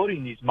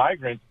exploiting these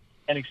migrants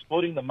and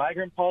exploiting the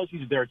migrant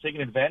policies. They're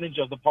taking advantage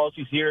of the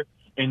policies here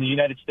in the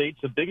United States.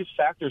 The biggest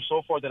factor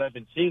so far that I've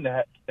been seeing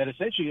that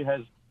essentially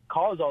has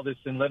caused all this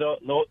and let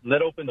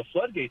open the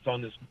floodgates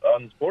on this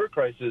border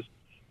crisis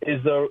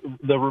is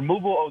the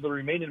removal of the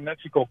Remain in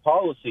Mexico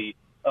policy.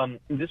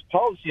 This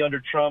policy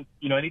under Trump,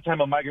 anytime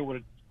a migrant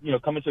would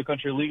come into the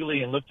country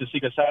illegally and look to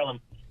seek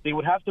asylum, they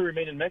would have to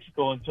remain in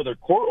Mexico until their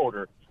court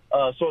order.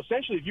 So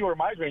essentially, if you were a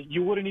migrant,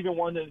 you wouldn't even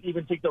want to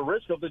even take the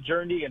risk of the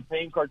journey and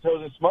paying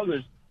cartels and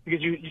smugglers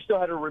because you still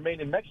had to remain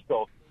in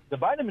Mexico. The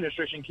Biden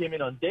administration came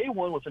in on day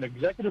one with an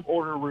executive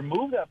order to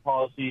remove that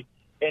policy.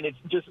 And it's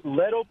just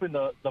let open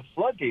the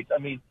floodgates. I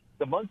mean,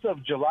 the months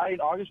of July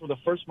and August were the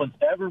first months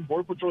ever in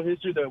Border Patrol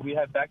history that we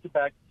had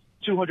back-to-back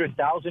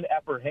 200,000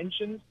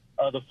 apprehensions.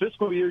 The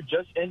fiscal year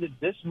just ended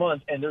this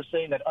month, and they're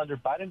saying that under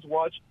Biden's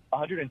watch,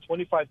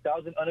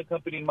 125,000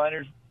 unaccompanied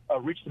minors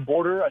reached the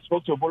border. I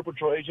spoke to a Border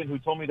Patrol agent who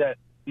told me that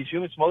these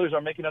human smugglers are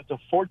making up to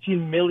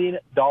 $14 million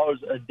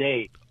a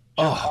day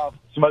off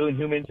smuggling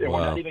humans, and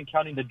we're not even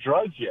counting the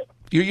drugs yet.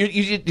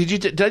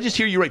 Did I just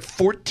hear you right?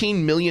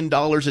 $14 million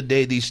a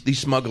day these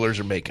smugglers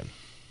are making.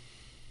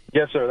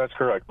 Yes, sir. That's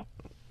correct.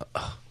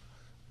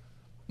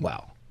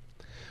 Wow.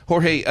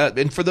 Jorge,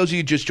 and for those of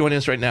you just joining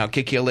us right now,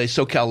 KKLA,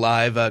 SoCal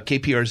Live,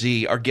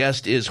 KPRZ, our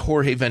guest is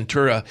Jorge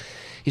Ventura.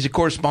 He's a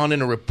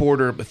correspondent,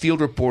 a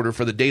field reporter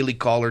for the Daily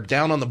Caller,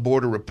 down on the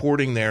border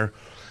reporting there.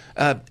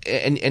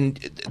 And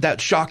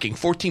that's shocking.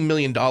 $14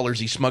 million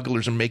these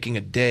smugglers are making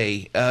a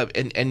day.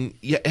 And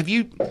have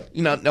you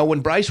now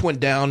when Bryce went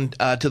down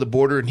to the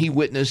border and he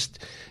witnessed,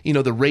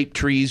 the rape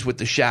trees with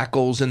the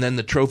shackles and then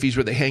the trophies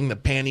where they hang the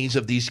panties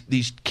of these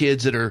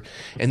kids and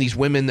these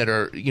women that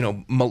are,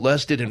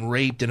 molested and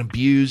raped and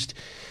abused.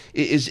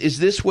 Is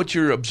this what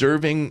you're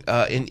observing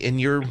in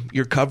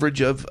your coverage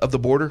of the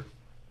border?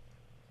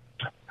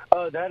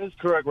 That is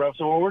correct, Rob.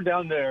 So when we're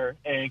down there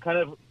and kind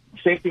of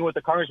same thing what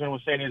the Congressman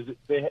was saying is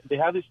they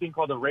have this thing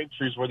called the rape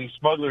trees where these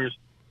smugglers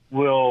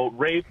will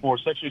rape or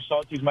sexually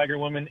assault these migrant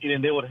women,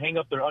 and they would hang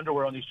up their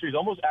underwear on these trees,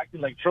 almost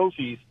acting like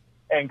trophies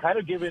and kind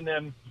of giving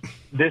them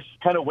this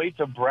kind of way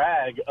to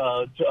brag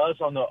to us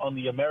on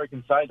the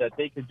American side that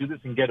they could do this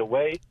and get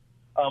away.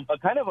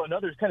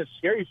 Another kind of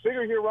scary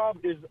figure here, Rob,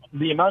 is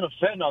the amount of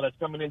fentanyl that's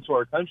coming into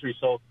our country.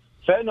 So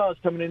fentanyl is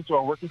coming into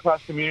our working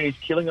class communities,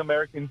 killing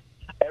Americans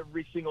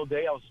every single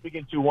day. I was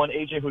speaking to one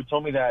agent who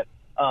told me that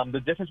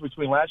the difference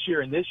between last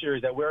year and this year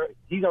is that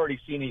he's already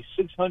seen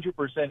a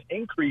 600%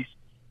 increase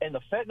in the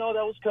fentanyl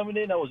that was coming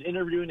in. I was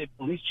interviewing a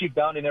police chief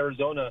down in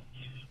Arizona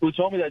who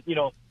told me that,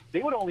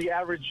 they would only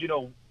average,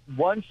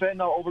 one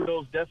fentanyl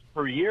overdose death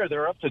per year.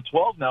 They're up to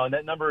 12 now, and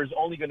that number is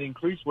only going to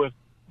increase with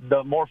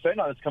the more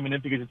fentanyl that's coming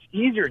in because it's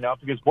easier now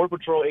because Border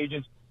Patrol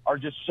agents are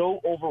just so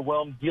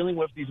overwhelmed dealing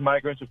with these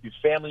migrants, with these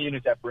family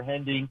units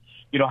apprehending,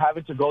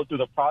 having to go through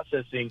the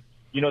processing.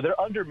 They're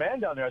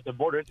undermanned down there at the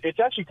border. It's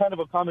actually kind of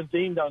a common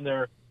theme down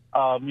there.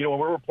 When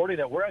we're reporting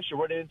that we're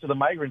actually running into the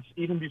migrants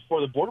even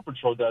before the Border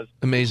Patrol does.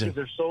 Amazing. Because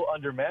they're so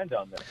undermanned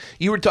down there.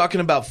 You were talking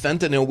about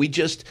fentanyl. We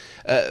just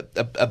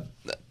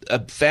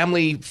a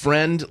family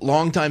friend,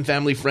 longtime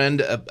family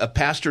friend, a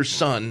pastor's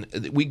son.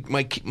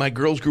 My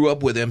girls grew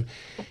up with him.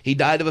 He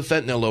died of a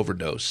fentanyl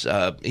overdose.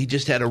 He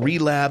just had a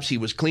relapse. He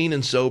was clean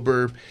and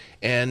sober,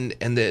 and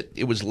that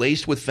it was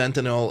laced with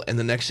fentanyl. And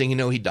the next thing you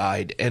know, he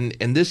died.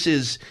 And this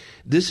is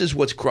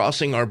what's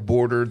crossing our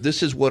border.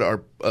 This is what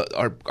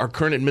our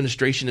current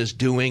administration is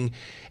doing,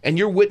 and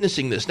you're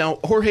witnessing this now,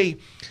 Jorge.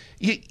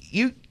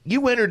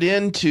 You entered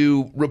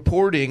into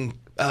reporting.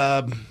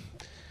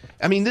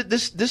 I mean,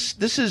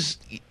 this is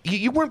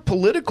you weren't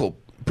political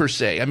per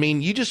se. I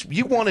mean,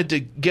 you wanted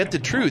to get the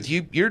truth.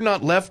 You're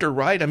not left or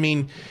right. I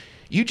mean,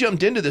 you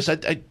jumped into this.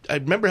 I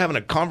remember having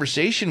a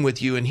conversation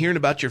with you and hearing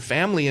about your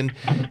family, and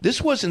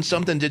this wasn't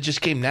something that just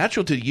came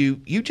natural to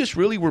you. You just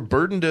really were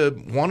burdened to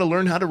want to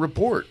learn how to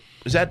report.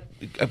 Is that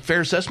a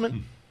fair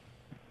assessment?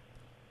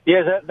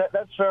 Yeah,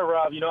 that's fair,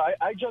 Rob.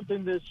 I jumped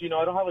in this. I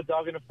don't have a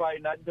dog in a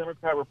fight, not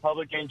Democrat,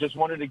 Republican. Just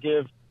wanted to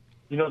give,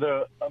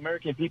 the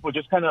American people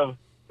just kind of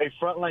a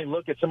frontline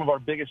look at some of our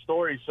biggest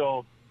stories.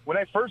 So when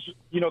I first,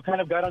 kind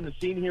of got on the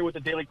scene here with the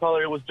Daily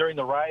Caller, it was during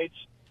the riots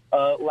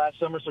last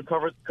summer. So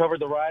covered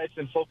the riots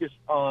and focused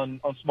on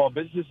small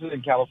businesses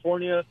in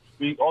California.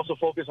 We also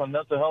focused on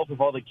mental health of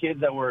all the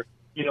kids that were,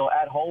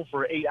 at home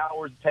for 8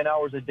 hours, 10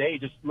 hours a day,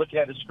 just looking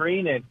at a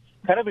screen. And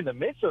kind of in the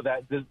midst of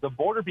that, the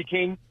border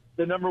became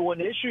the number one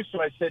issue.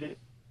 So I said,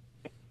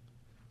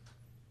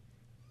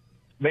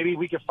 maybe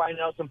we could find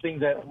out some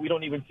things that we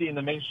don't even see in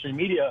the mainstream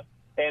media.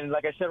 And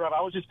like I said, Rob,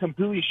 I was just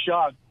completely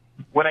shocked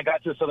when I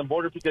got to the southern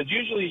border, because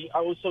usually I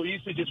was so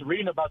used to just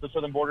reading about the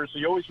southern border. So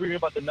you're always reading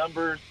about the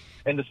numbers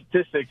and the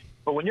statistics.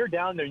 But when you're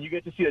down there and you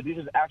get to see that these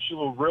are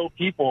actual real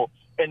people,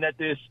 and that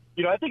this,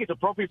 I think it's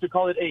appropriate to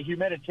call it a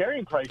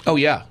humanitarian crisis. Oh,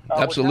 yeah,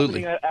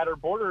 absolutely. What's happening at our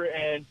border,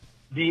 and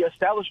the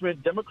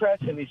establishment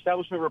Democrats and the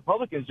establishment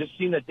Republicans just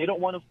seem that they don't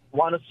want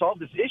to solve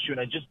this issue, and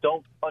I just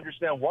don't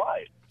understand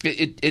why.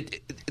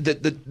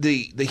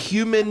 The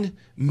human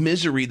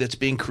misery that's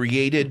being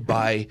created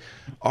by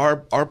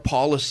our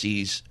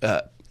policies,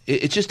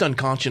 it's just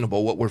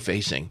unconscionable what we're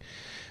facing.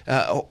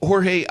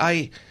 Jorge,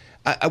 I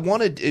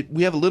wanted.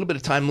 We have a little bit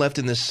of time left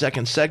in this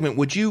second segment.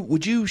 Would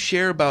you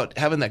share about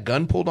having that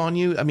gun pulled on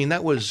you? I mean,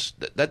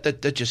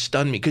 that just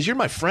stunned me, because you're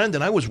my friend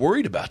and I was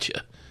worried about you.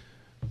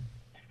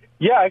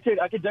 Yeah, I could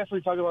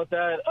definitely talk about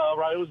that.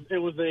 Right, it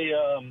was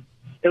a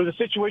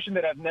situation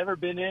that I've never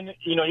been in.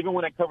 Even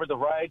when I covered the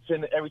riots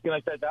and everything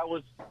like that, that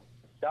was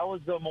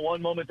the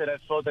one moment that I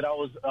felt that I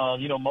was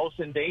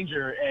most in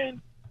danger, and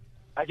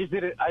I just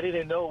didn't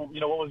know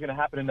what was going to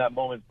happen in that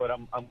moment. But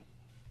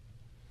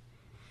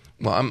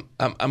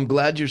I'm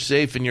glad you're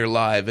safe and you're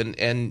alive,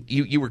 and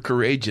you were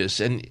courageous,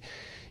 and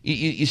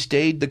you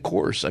stayed the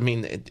course. I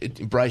mean,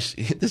 Bryce,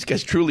 this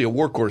guy's truly a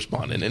war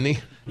correspondent, isn't he?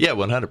 Yeah,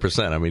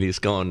 100%. I mean, he's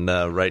going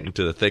right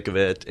into the thick of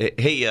it.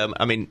 Hey,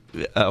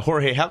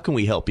 Jorge, how can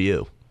we help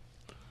you?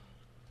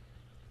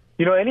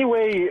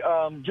 Anyway,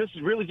 just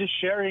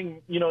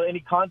sharing, any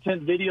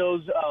content,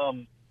 videos.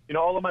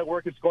 All of my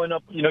work is going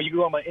up. You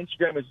go on my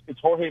Instagram, it's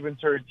Jorge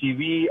Ventura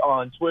TV.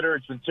 On Twitter,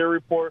 it's Ventura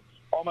Report.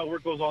 All my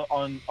work goes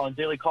on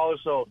Daily Caller.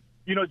 So,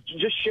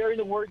 just sharing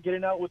the work,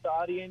 getting out with the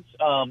audience.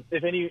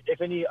 If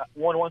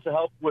anyone wants to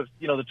help with,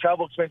 the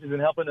travel expenses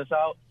and helping us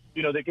out,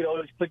 they could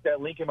always click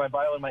that link in my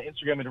bio on my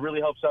Instagram, and it really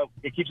helps out.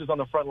 It keeps us on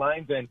the front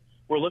lines, and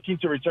we're looking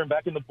to return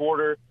back in the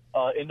border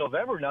in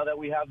November. Now that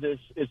we have this,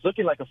 it's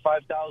looking like a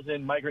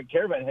 5,000 migrant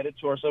caravan headed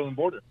to our southern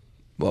border.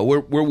 Well,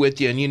 we're with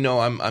you, and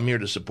I'm here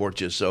to support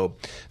you. So,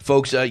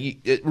 folks,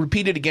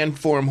 repeat it again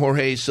for them,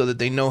 Jorge, so that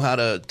they know how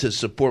to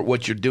support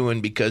what you're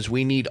doing, because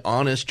we need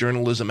honest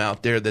journalism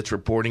out there that's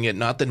reporting it,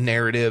 not the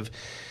narrative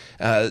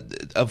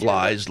of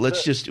lies.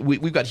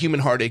 We've got human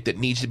heartache that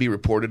needs to be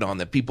reported on,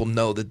 that people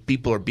know that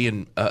people are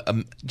being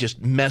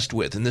just messed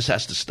with, and this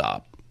has to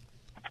stop.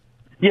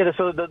 Yeah,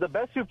 so the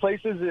best two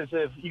places is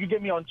if you can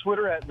get me on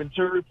Twitter at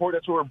Ventura Report.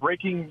 That's where we're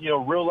breaking,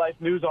 real life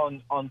news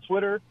on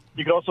Twitter.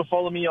 You can also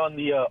follow me on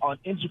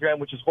Instagram,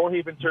 which is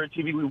Jorge Ventura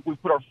TV. We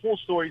put our full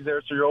stories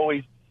there, so you're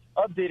always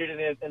updated in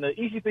it. And the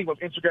easy thing with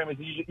Instagram is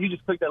you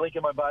just click that link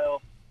in my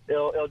bio.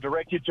 It'll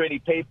direct you to any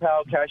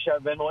PayPal, Cash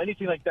App, Venmo,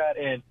 anything like that,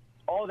 and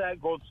all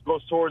that goes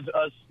towards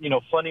us,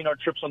 funding our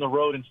trips on the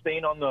road and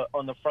staying on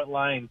the front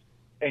lines,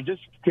 and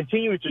just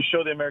continuing to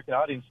show the American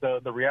audience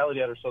the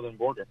reality at our southern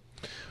border.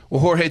 Well,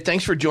 Jorge,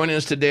 thanks for joining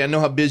us today. I know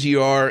how busy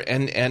you are,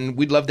 and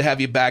we'd love to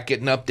have you back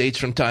getting updates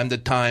from time to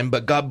time.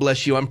 But God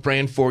bless you. I'm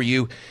praying for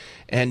you,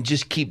 and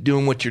just keep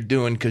doing what you're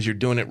doing, because you're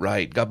doing it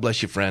right. God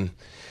bless you, friend.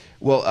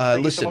 Well,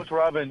 Thank listen. you so much,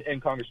 Rob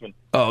and Congressman.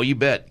 Oh, you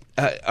bet.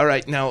 All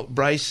right. Now,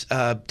 Bryce,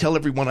 tell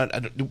everyone.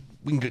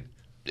 We can get.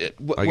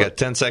 I got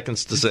 10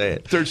 seconds to say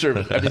it. Third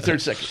second.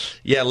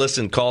 Yeah,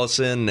 listen, call us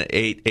in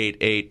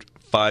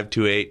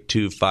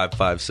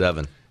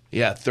 888-528-2557.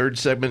 Yeah, third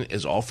segment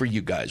is all for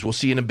you guys. We'll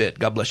see you in a bit.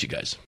 God bless you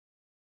guys.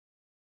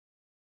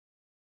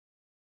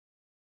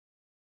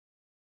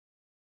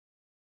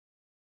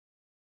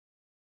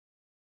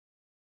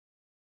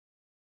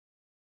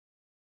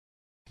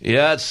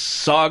 Yeah, it's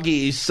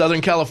soggy Southern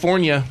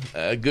California.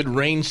 A good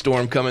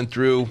rainstorm coming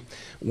through.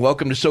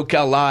 Welcome to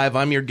SoCal Live.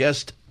 I'm your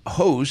guest,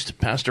 host,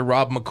 Pastor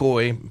Rob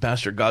McCoy,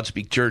 pastor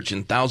Godspeak Church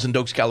in Thousand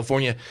Oaks,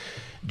 California,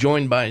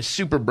 joined by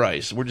Super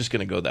Bryce. We're just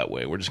going to go that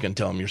way. We're just going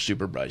to tell him you're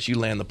Super Bryce. You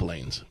land the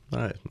planes. All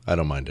right. I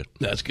don't mind it.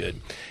 That's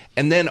good.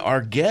 And then our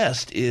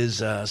guest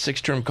is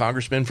six-term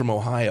Congressman from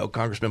Ohio,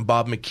 Congressman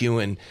Bob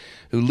McEwen,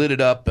 who lit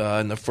it up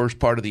in the first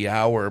part of the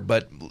hour.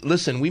 But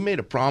listen, we made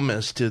a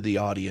promise to the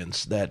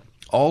audience that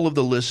all of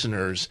the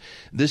listeners,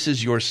 this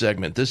is your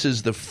segment. This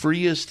is the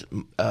freest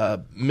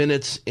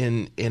minutes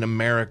in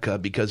America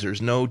because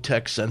there's no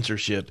tech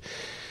censorship.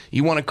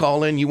 You want to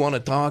call in, you want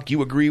to talk,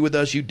 you agree with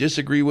us, you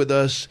disagree with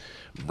us,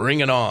 bring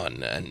it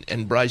on.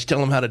 And Bryce, tell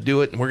them how to do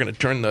it, and we're going to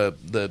turn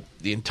the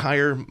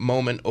entire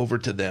moment over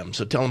to them.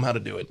 So tell them how to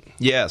do it.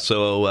 Yeah,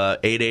 so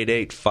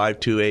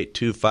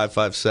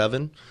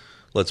 888-528-2557.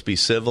 Let's be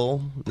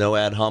civil, no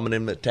ad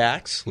hominem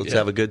attacks. Let's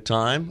have a good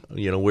time.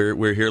 You know,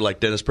 we're here, like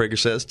Dennis Prager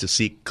says, to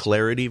seek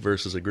clarity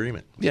versus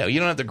agreement. Yeah, you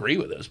don't have to agree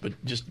with us, but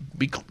just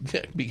be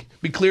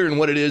clear in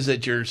what it is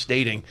that you're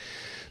stating.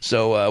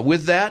 So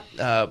with that,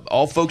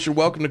 all folks are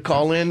welcome to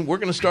call in. We're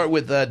going to start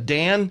with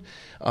Dan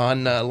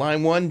on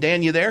line one.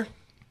 Dan, you there?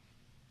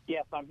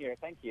 Yes, I'm here.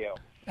 Thank you.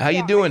 How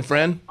you doing,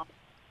 friend?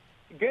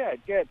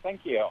 Good.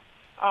 Thank you.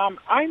 I'm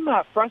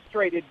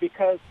frustrated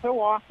because so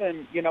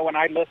often, you know, when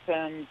I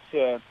listen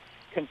to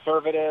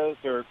conservatives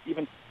or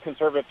even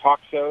conservative talk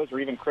shows or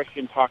even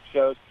Christian talk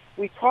shows,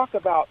 we talk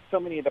about so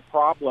many of the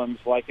problems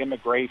like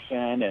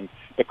immigration and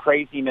the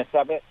craziness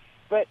of it.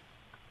 But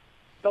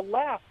the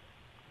left,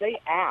 they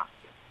act.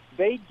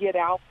 They get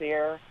out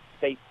there,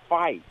 they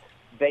fight.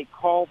 They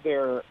call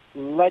their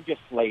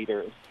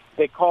legislators.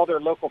 They call their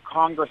local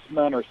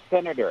congressman or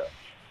senator.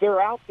 They're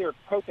out there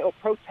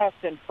protest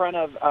in front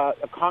of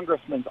a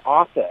congressman's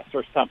office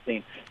or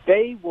something.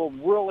 They will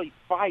really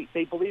fight.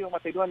 They believe in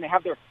what they do, and they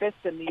have their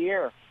fists in the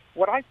air.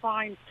 What I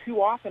find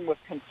too often with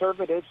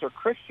conservatives or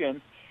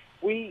Christians,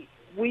 we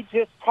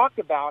just talk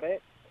about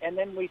it, and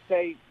then we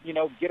say, you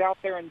know, get out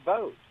there and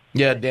vote.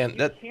 Yeah, Dan,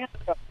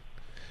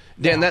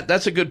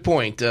 that's a good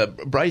point.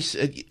 Bryce,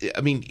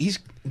 I mean,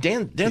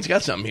 Dan's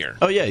got something here.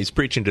 Oh, yeah, he's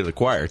preaching to the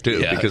choir,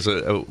 too, because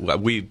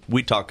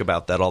we talk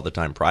about that all the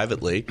time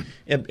privately.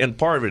 And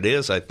part of it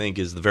is, I think,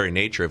 is the very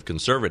nature of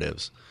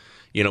conservatives.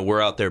 You know,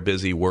 we're out there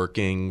busy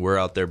working. We're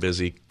out there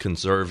busy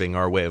conserving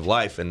our way of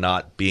life and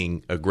not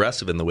being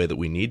aggressive in the way that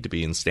we need to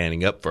be and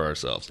standing up for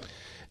ourselves.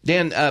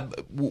 Dan,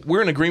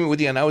 we're in agreement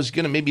with you, and I was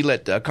going to maybe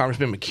let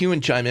Congressman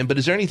McEwen chime in, but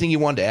is there anything you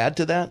wanted to add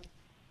to that?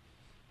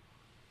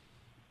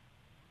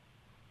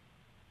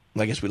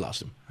 I guess we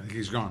lost him. I think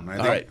he's gone. All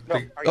right.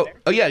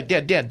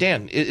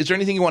 Dan, is there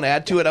anything you want to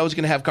add to it? I was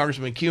going to have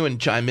Congressman McEwen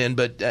chime in,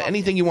 but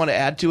anything you want to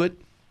add to it?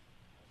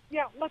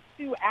 Yeah, let's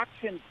do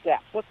action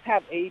steps. Let's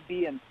have A,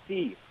 B, and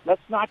C.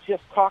 Let's not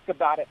just talk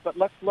about it, but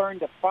let's learn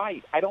to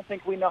fight. I don't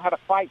think we know how to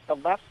fight. The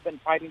left's been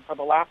fighting for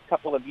the last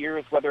couple of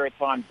years, whether it's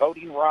on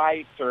voting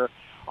rights or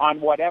on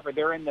whatever.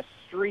 They're in the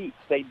streets.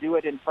 They do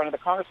it in front of the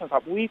congressmen.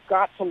 We've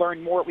got to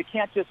learn more. We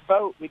can't just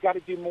vote. We've got to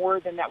do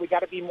more than that. We've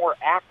got to be more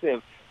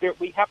active.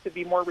 We have to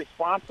be more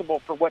responsible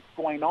for what's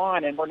going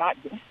on, and we're not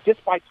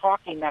just by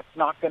talking. That's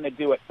not going to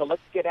do it. So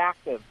let's get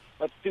active.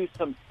 Let's do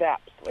some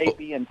steps, A,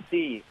 B, and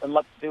C, and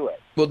let's do it.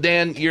 Well,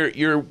 Dan,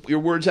 your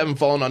words haven't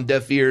fallen on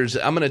deaf ears.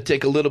 I'm going to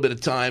take a little bit of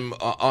time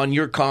on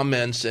your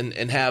comments and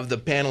have the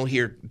panel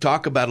here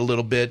talk about it a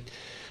little bit.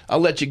 I'll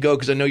let you go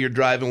because I know you're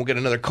driving. We'll get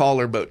another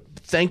caller, but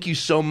thank you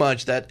so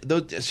much.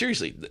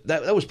 Seriously,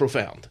 that was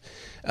profound.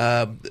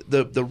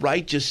 The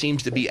right just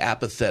seems to be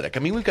apathetic. I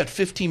mean, we've got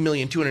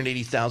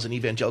 15,280,000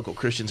 evangelical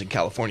Christians in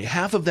California.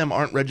 Half of them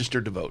aren't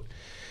registered to vote.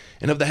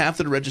 And of the half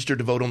that are registered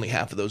to vote, only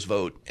half of those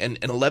vote, and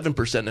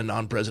 11% in a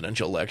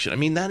non-presidential election. I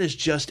mean, that is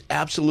just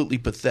absolutely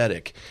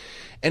pathetic.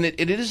 And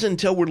it is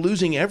until we're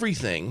losing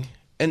everything.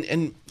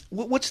 And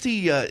what's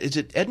is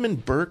it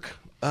Edmund Burke,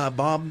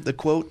 Bob, the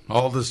quote?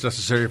 All that's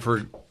necessary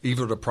for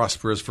evil to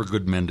prosper is for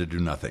good men to do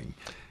nothing.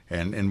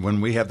 And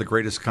when we have the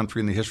greatest country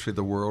in the history of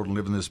the world and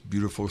live in this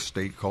beautiful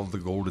state called the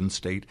Golden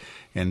State,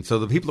 and so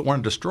the people that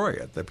want to destroy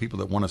it, the people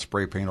that want to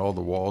spray paint all the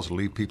walls,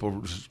 leave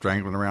people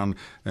strangling around,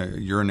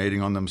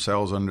 urinating on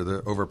themselves under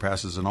the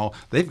overpasses and all,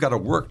 they've got to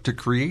work to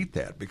create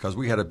that because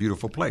we had a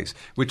beautiful place.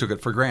 We took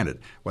it for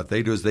granted. What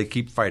they do is they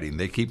keep fighting,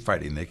 they keep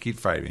fighting, they keep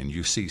fighting, and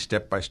you see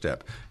step by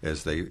step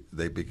as they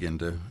begin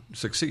to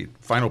succeed.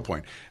 Final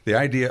point, the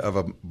idea of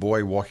a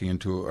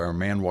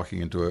man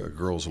walking into a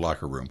girl's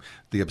locker room,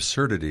 the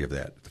absurdity of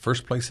that. The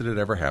first place that it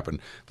ever happened,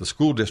 the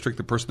school district,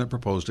 the person that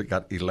proposed it,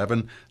 got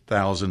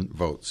 11,000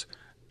 votes.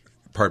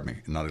 Pardon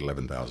me, not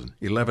 11,000,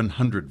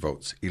 1,100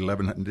 votes.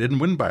 Didn't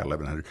win by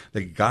 1,100.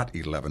 They got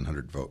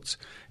 1,100 votes.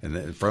 And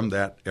then from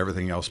that,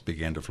 everything else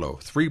began to flow.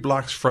 3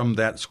 blocks from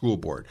that school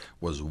board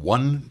was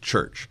one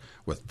church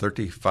with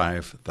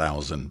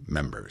 35,000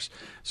 members.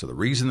 So the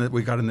reason that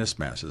we got in this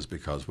mess is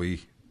because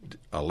we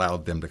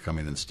allowed them to come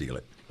in and steal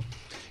it.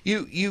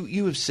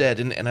 You have said,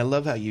 and I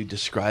love how you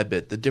describe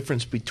it, the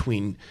difference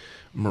between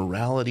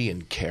morality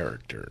and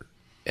character.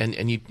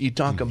 And you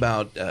talk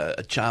about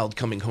a child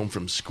coming home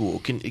from school.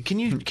 Can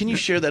you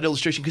share that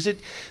illustration? Because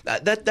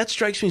that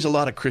strikes me as a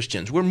lot of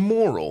Christians. We're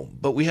moral,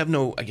 but we have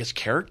no, I guess,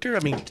 character. I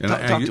mean,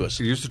 talk to us.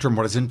 You use the term,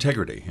 what is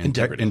integrity?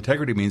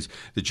 Integrity means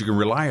that you can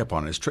rely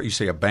upon it. You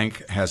say a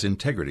bank has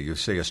integrity. You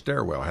say a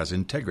stairwell has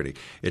integrity.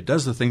 It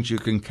does the things you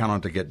can count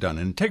on to get done.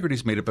 And integrity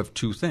is made up of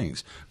two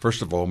things.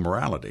 First of all,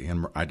 morality.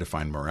 And I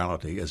define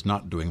morality as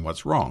not doing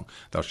what's wrong.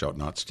 Thou shalt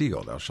not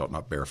steal. Thou shalt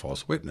not bear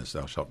false witness.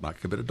 Thou shalt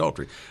not commit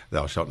adultery.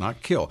 Thou shalt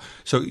not kill.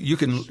 So you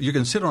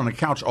can sit on a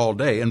couch all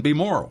day and be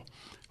moral.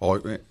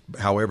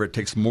 However, it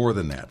takes more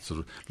than that. So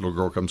the little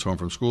girl comes home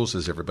from school,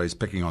 says everybody's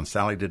picking on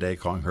Sally today,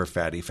 calling her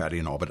fatty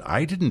and all. But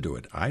I didn't do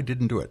it.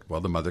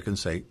 Well, the mother can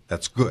say,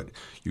 that's good.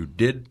 You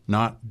did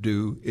not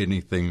do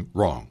anything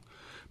wrong.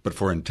 But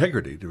for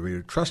integrity, to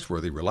be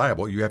trustworthy,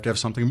 reliable, you have to have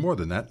something more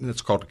than that, and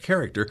it's called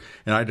character.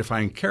 And I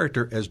define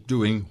character as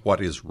doing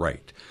what is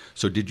right.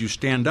 So did you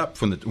stand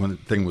up when the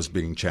thing was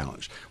being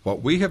challenged?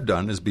 What we have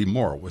done is be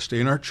moral. We stay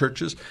in our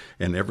churches,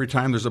 and every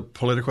time there's a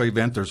political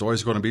event, there's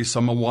always going to be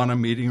some Awana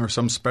meeting or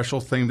some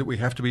special thing that we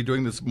have to be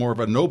doing that's more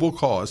of a noble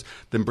cause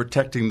than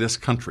protecting this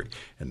country.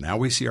 And now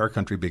we see our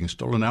country being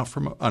stolen out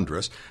from under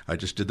us. I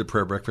just did the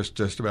prayer breakfast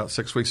just about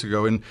 6 weeks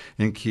ago in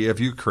Kiev,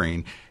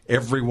 Ukraine.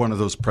 Every one of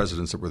those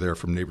presidents that were there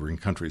from neighboring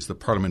countries, the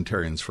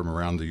parliamentarians from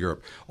around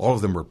Europe, all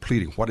of them were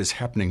pleading, what is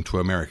happening to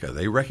America?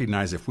 They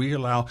recognize if we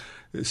allow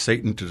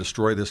Satan to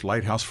destroy this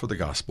lighthouse for the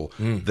gospel,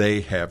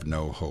 they have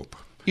no hope.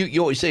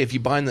 You always say, if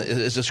you bind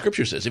as the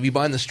scripture says, if you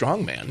bind the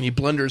strong man, you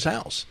plunder his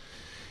house.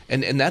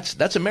 And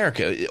that's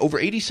America. Over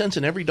 80 cents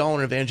in every dollar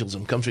in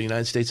evangelism comes from the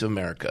United States of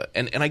America.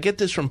 And I get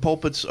this from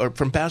pulpits or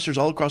from pastors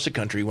all across the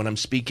country when I'm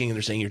speaking, and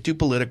they're saying, you're too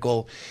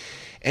political.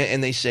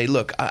 And they say,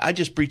 look, I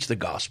just preach the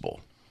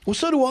gospel. Well,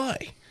 so do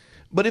I.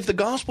 But if the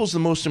gospel is the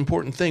most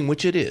important thing,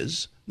 which it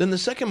is, then the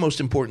second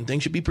most important thing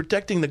should be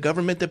protecting the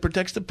government that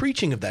protects the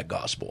preaching of that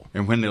gospel.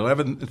 And when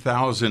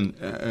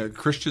 11,000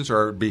 Christians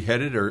are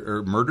beheaded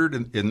or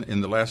murdered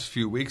in the last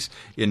few weeks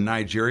in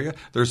Nigeria,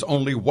 there's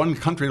only one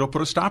country that will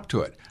put a stop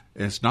to it.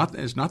 It's not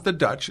the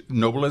Dutch,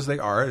 noble as they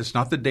are. It's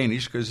not the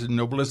Danish, because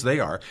noble as they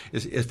are.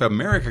 If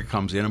America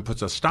comes in and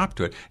puts a stop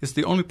to it, it's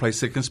the only place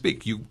that can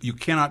speak. You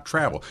cannot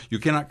travel. You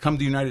cannot come to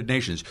the United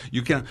Nations.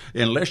 You can,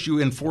 unless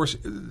you enforce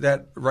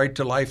that right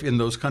to life in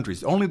those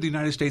countries. Only the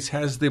United States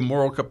has the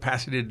moral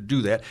capacity to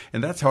do that,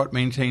 and that's how it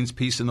maintains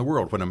peace in the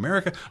world. When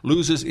America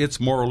loses its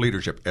moral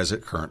leadership, as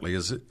it currently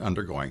is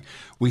undergoing,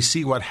 we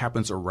see what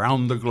happens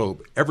around the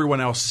globe.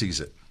 Everyone else sees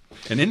it.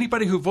 And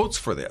anybody who votes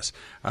for this,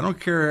 I don't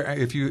care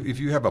if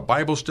you have a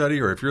Bible study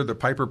or if you're the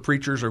Piper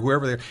preachers or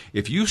whoever they are,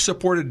 if you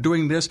supported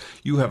doing this,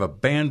 you have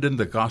abandoned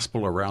the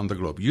gospel around the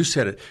globe. You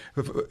said it,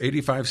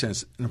 85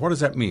 cents. And what does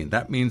that mean?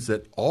 That means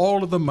that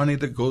all of the money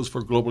that goes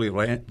for global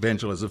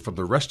evangelism from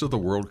the rest of the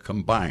world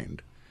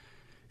combined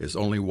is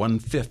only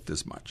 1/5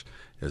 as much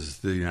as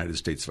the United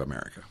States of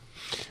America.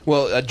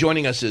 Well,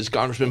 joining us is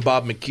Congressman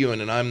Bob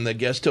McEwen, and I'm the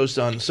guest host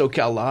on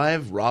SoCal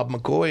Live, Rob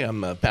McCoy.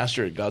 I'm a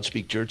pastor at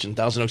Godspeak Church in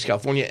Thousand Oaks,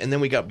 California. And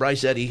then we got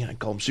Bryce Eddy. I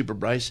call him Super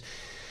Bryce.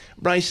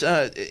 Bryce,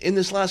 in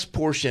this last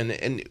portion,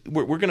 and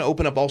we're going to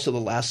open up also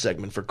the last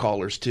segment for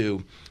callers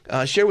too.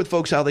 Share with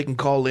folks how they can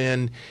call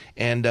in,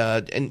 and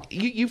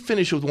you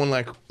finish with one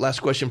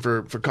last question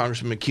for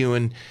Congressman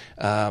McEwen.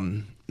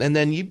 And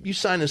then you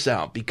sign us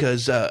out,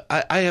 because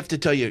I have to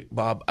tell you,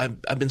 Bob,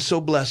 I've been so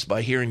blessed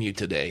by hearing you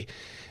today.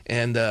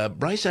 And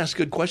Bryce asks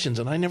good questions,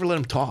 and I never let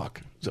him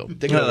talk. So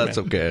take it over, that's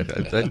okay.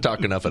 I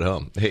talk enough at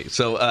home. Hey,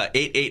 so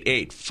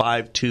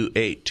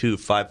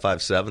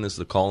 888-528-2557 is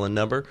the call-in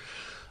number.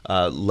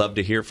 Love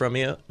to hear from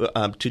you.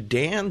 To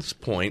Dan's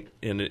point,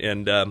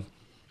 and I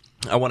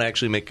want to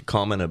actually make a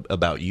comment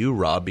about you,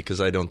 Rob,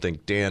 because I don't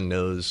think Dan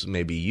knows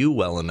maybe you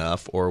well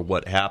enough, or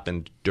what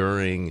happened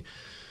during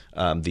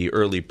the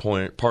early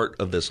part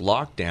of this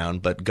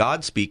lockdown. But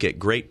Godspeak, at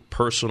great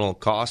personal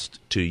cost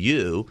to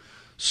you,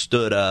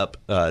 stood up,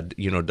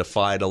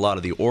 defied a lot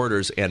of the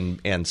orders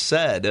and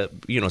said,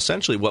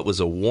 essentially what was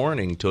a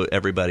warning to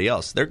everybody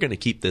else. They're going to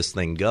keep this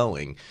thing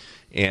going.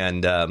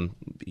 And,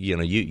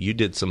 you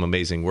did some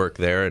amazing work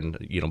there. And,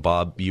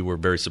 Bob, you were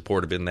very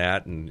supportive in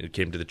that, and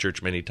came to the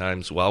church many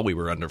times while we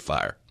were under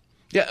fire.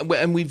 Yeah,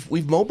 and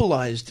we've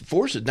mobilized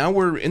forces. Now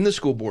we're in the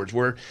school boards.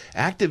 We're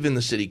active in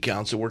the city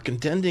council. We're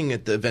contending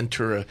at the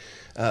Ventura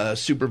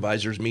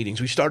supervisors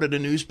meetings. We started a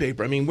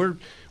newspaper. I mean, we're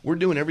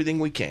doing everything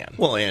we can.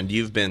 Well, and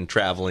you've been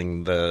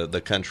traveling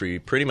the country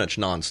pretty much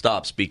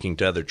nonstop, speaking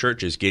to other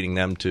churches, getting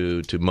them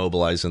to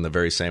mobilize in the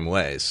very same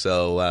ways.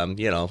 So,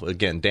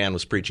 again, Dan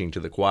was preaching to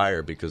the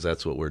choir, because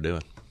that's what we're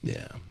doing.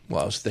 Yeah.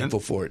 Well, I was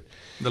thankful for it.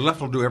 The left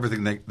will do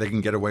everything they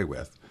can get away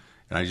with.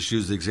 And I just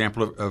use the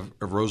example of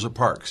Rosa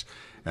Parks.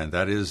 and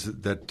that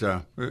is that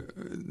the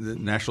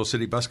National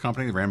City Bus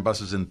Company ran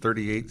buses in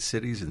 38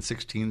 cities in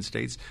 16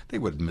 states. They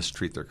would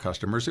mistreat their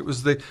customers. It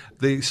was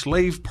the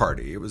slave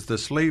party. It was the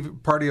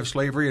slave party of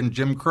slavery and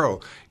Jim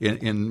Crow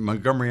in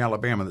Montgomery,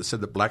 Alabama, that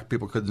said that black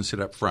people couldn't sit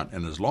up front.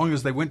 And as long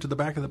as they went to the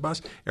back of the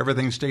bus,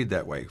 everything stayed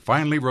that way.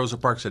 Finally, Rosa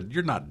Parks said,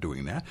 "You're not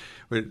doing that."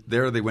 But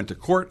there they went to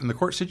court, and the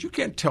court said, "You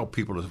can't tell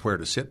people where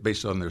to sit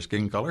based on their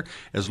skin color.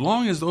 As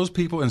long as those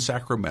people in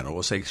Sacramento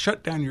will say,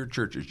 'Shut down your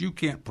churches. You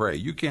can't pray.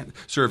 You can't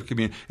serve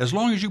communion.' As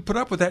long as you put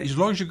up with that, as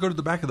long as you go to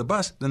the back of the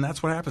bus, then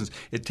that's what happens.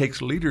 It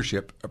takes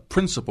leadership, a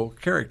principal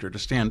character to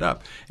stand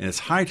up. And it's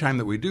high time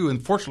that we do.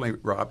 And fortunately,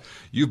 Rob,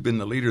 you've been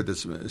the leader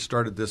that's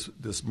started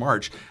this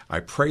march.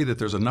 I pray that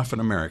there's enough in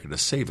America to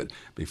save it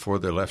before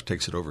the left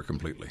takes it over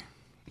completely.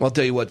 Well, I'll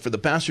tell you what, for the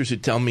pastors who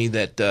tell me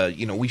that,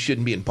 we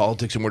shouldn't be in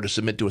politics and we're to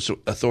submit to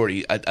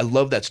authority, I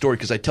love that story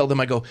because I tell them,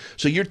 I go,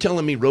 so you're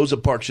telling me Rosa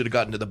Parks should have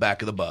gotten to the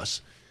back of the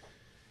bus?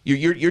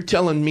 You're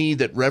telling me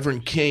that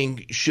Reverend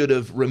King should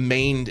have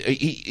remained.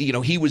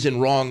 He was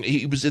in wrong.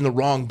 He was in the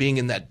wrong being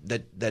in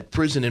that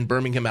prison in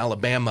Birmingham,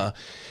 Alabama,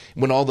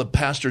 when all the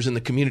pastors in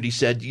the community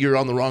said you're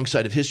on the wrong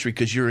side of history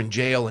because you're in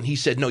jail, and he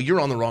said no, you're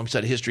on the wrong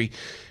side of history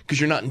because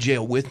you're not in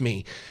jail with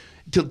me.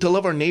 To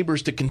love our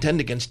neighbors, to contend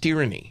against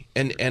tyranny,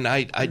 and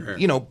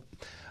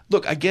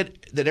Look, I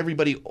get that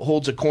everybody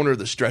holds a corner of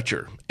the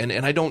stretcher,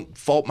 and I don't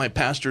fault my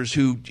pastors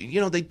who,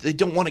 they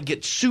don't want to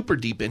get super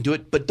deep into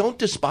it, but don't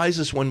despise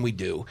us when we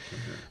do.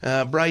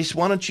 Bryce,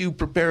 why don't you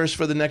prepare us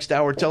for the next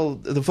hour? Tell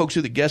the folks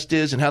who the guest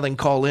is and how they can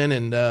call in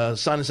and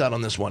sign us out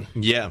on this one.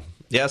 Yeah,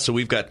 so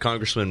we've got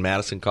Congressman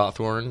Madison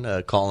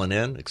Cawthorn calling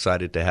in.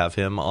 Excited to have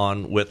him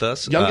on with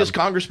us. Youngest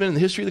congressman in the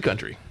history of the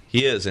country.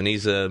 He is, and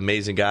he's an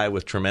amazing guy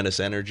with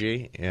tremendous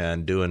energy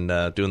and doing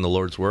the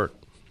Lord's work.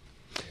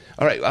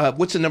 All right,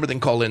 what's the number then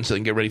call in so they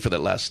can get ready for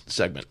that last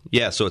segment?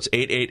 Yeah, so it's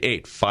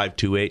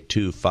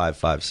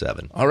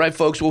 888-528-2557. All right,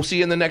 folks, we'll see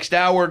you in the next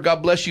hour.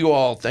 God bless you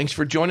all. Thanks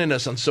for joining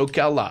us on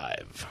SoCal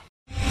Live.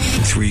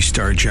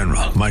 3-star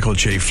General Michael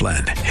J.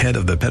 Flynn, head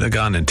of the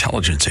Pentagon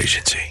Intelligence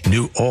Agency,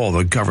 knew all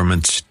the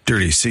government's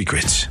dirty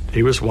secrets.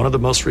 He was one of the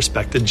most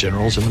respected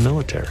generals in the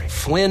military.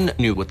 Flynn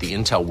knew what the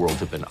intel world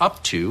had been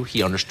up to.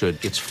 He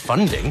understood its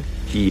funding.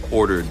 He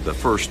ordered the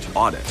first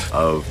audit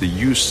of the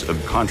use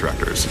of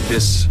contractors.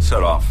 This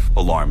set off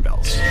alarm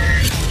bells.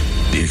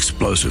 The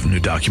explosive new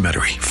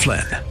documentary,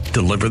 Flynn,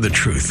 Deliver the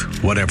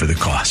Truth, Whatever the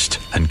Cost,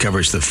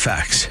 uncovers the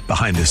facts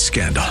behind this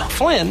scandal.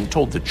 Flynn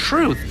told the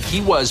truth.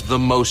 He was the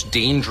most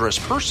dangerous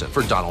person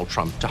for Donald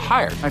Trump to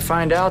hire. I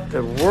find out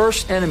the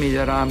worst enemy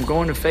that I'm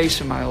going to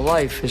face in my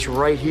life is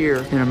right here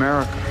in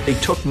America. They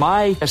took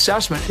my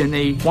assessment and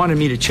they wanted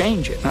me to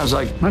change it. And I was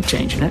like, I'm not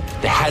changing it.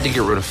 They had to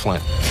get rid of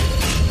Flynn.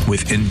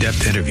 With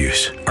in-depth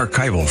interviews,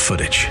 archival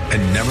footage,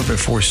 and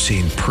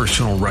never-before-seen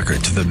personal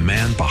records of the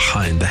man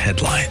behind the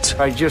headlines.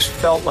 I just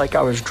felt like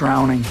I was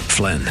drowning.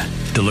 Flynn,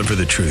 Deliver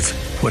the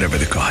Truth, Whatever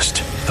the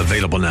Cost.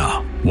 Available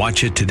now.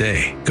 Watch it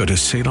today. Go to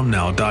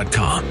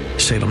salemnow.com.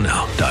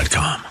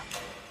 salemnow.com.